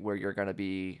point where you're gonna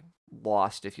be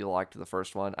lost if you liked the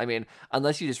first one. I mean,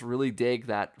 unless you just really dig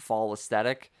that fall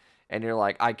aesthetic and you're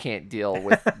like, I can't deal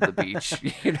with the beach,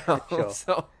 Sure.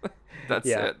 So that's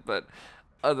Yeah. it. But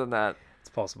other than that, It's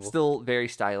possible. still very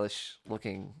stylish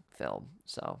looking film.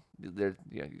 So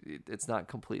it's not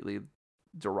completely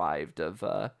derived of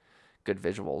good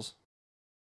visuals.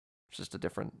 It's just a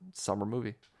different summer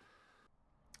movie.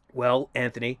 Well,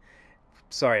 Anthony,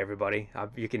 sorry everybody.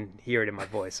 You can hear it in my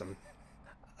voice.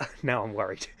 Now I'm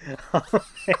worried.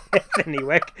 Anthony,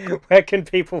 where can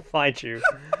people find you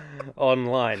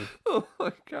online? Oh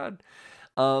my god.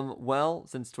 Well,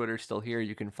 since Twitter's still here,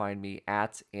 you can find me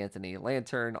at Anthony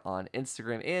Lantern on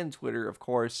Instagram and Twitter, of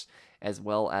course, as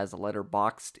well as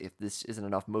Letterboxd. If this isn't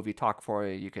enough movie talk for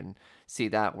you, you can see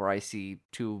that, where I see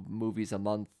 2 movies a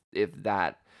month, if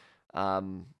that.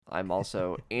 I'm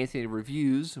also Anthony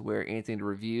Reviews,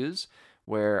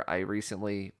 where I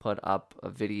recently put up a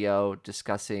video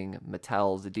discussing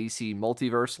Mattel's DC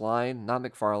Multiverse line, not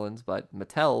McFarlane's, but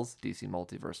Mattel's DC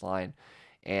Multiverse line.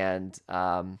 And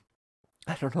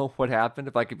I don't know what happened,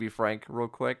 if I could be frank real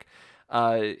quick.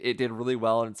 It did really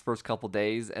well in its first couple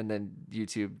days, and then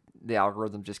YouTube, the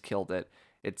algorithm just killed it.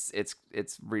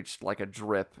 It's reached like a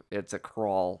drip. It's a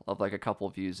crawl of like a couple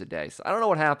views a day. So I don't know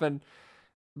what happened,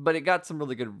 but it got some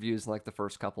really good reviews in like the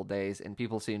first couple days, and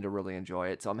people seem to really enjoy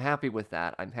it. So I'm happy with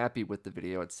that. I'm happy with the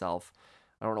video itself.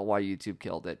 I don't know why YouTube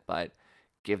killed it, but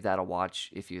give that a watch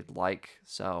if you'd like.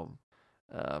 So,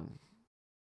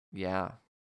 yeah,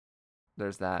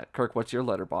 there's that. Kirk, what's your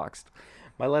Letterboxd?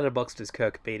 My Letterboxd is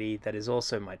Kirk Beatty. That is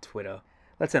also my Twitter.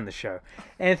 Let's end the show.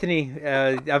 Anthony,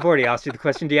 I've already asked you the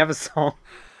question. Do you have a song?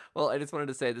 Well, I just wanted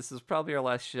to say this is probably our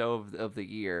last show of the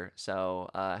year. So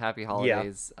happy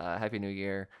holidays, happy new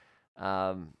year.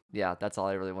 Yeah, that's all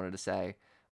I really wanted to say.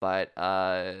 But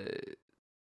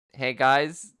hey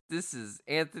guys, this is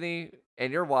Anthony,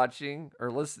 and you're watching or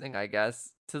listening, I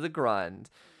guess, to the Grund.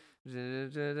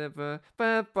 Ba,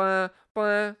 ba, ba,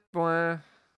 ba, ba.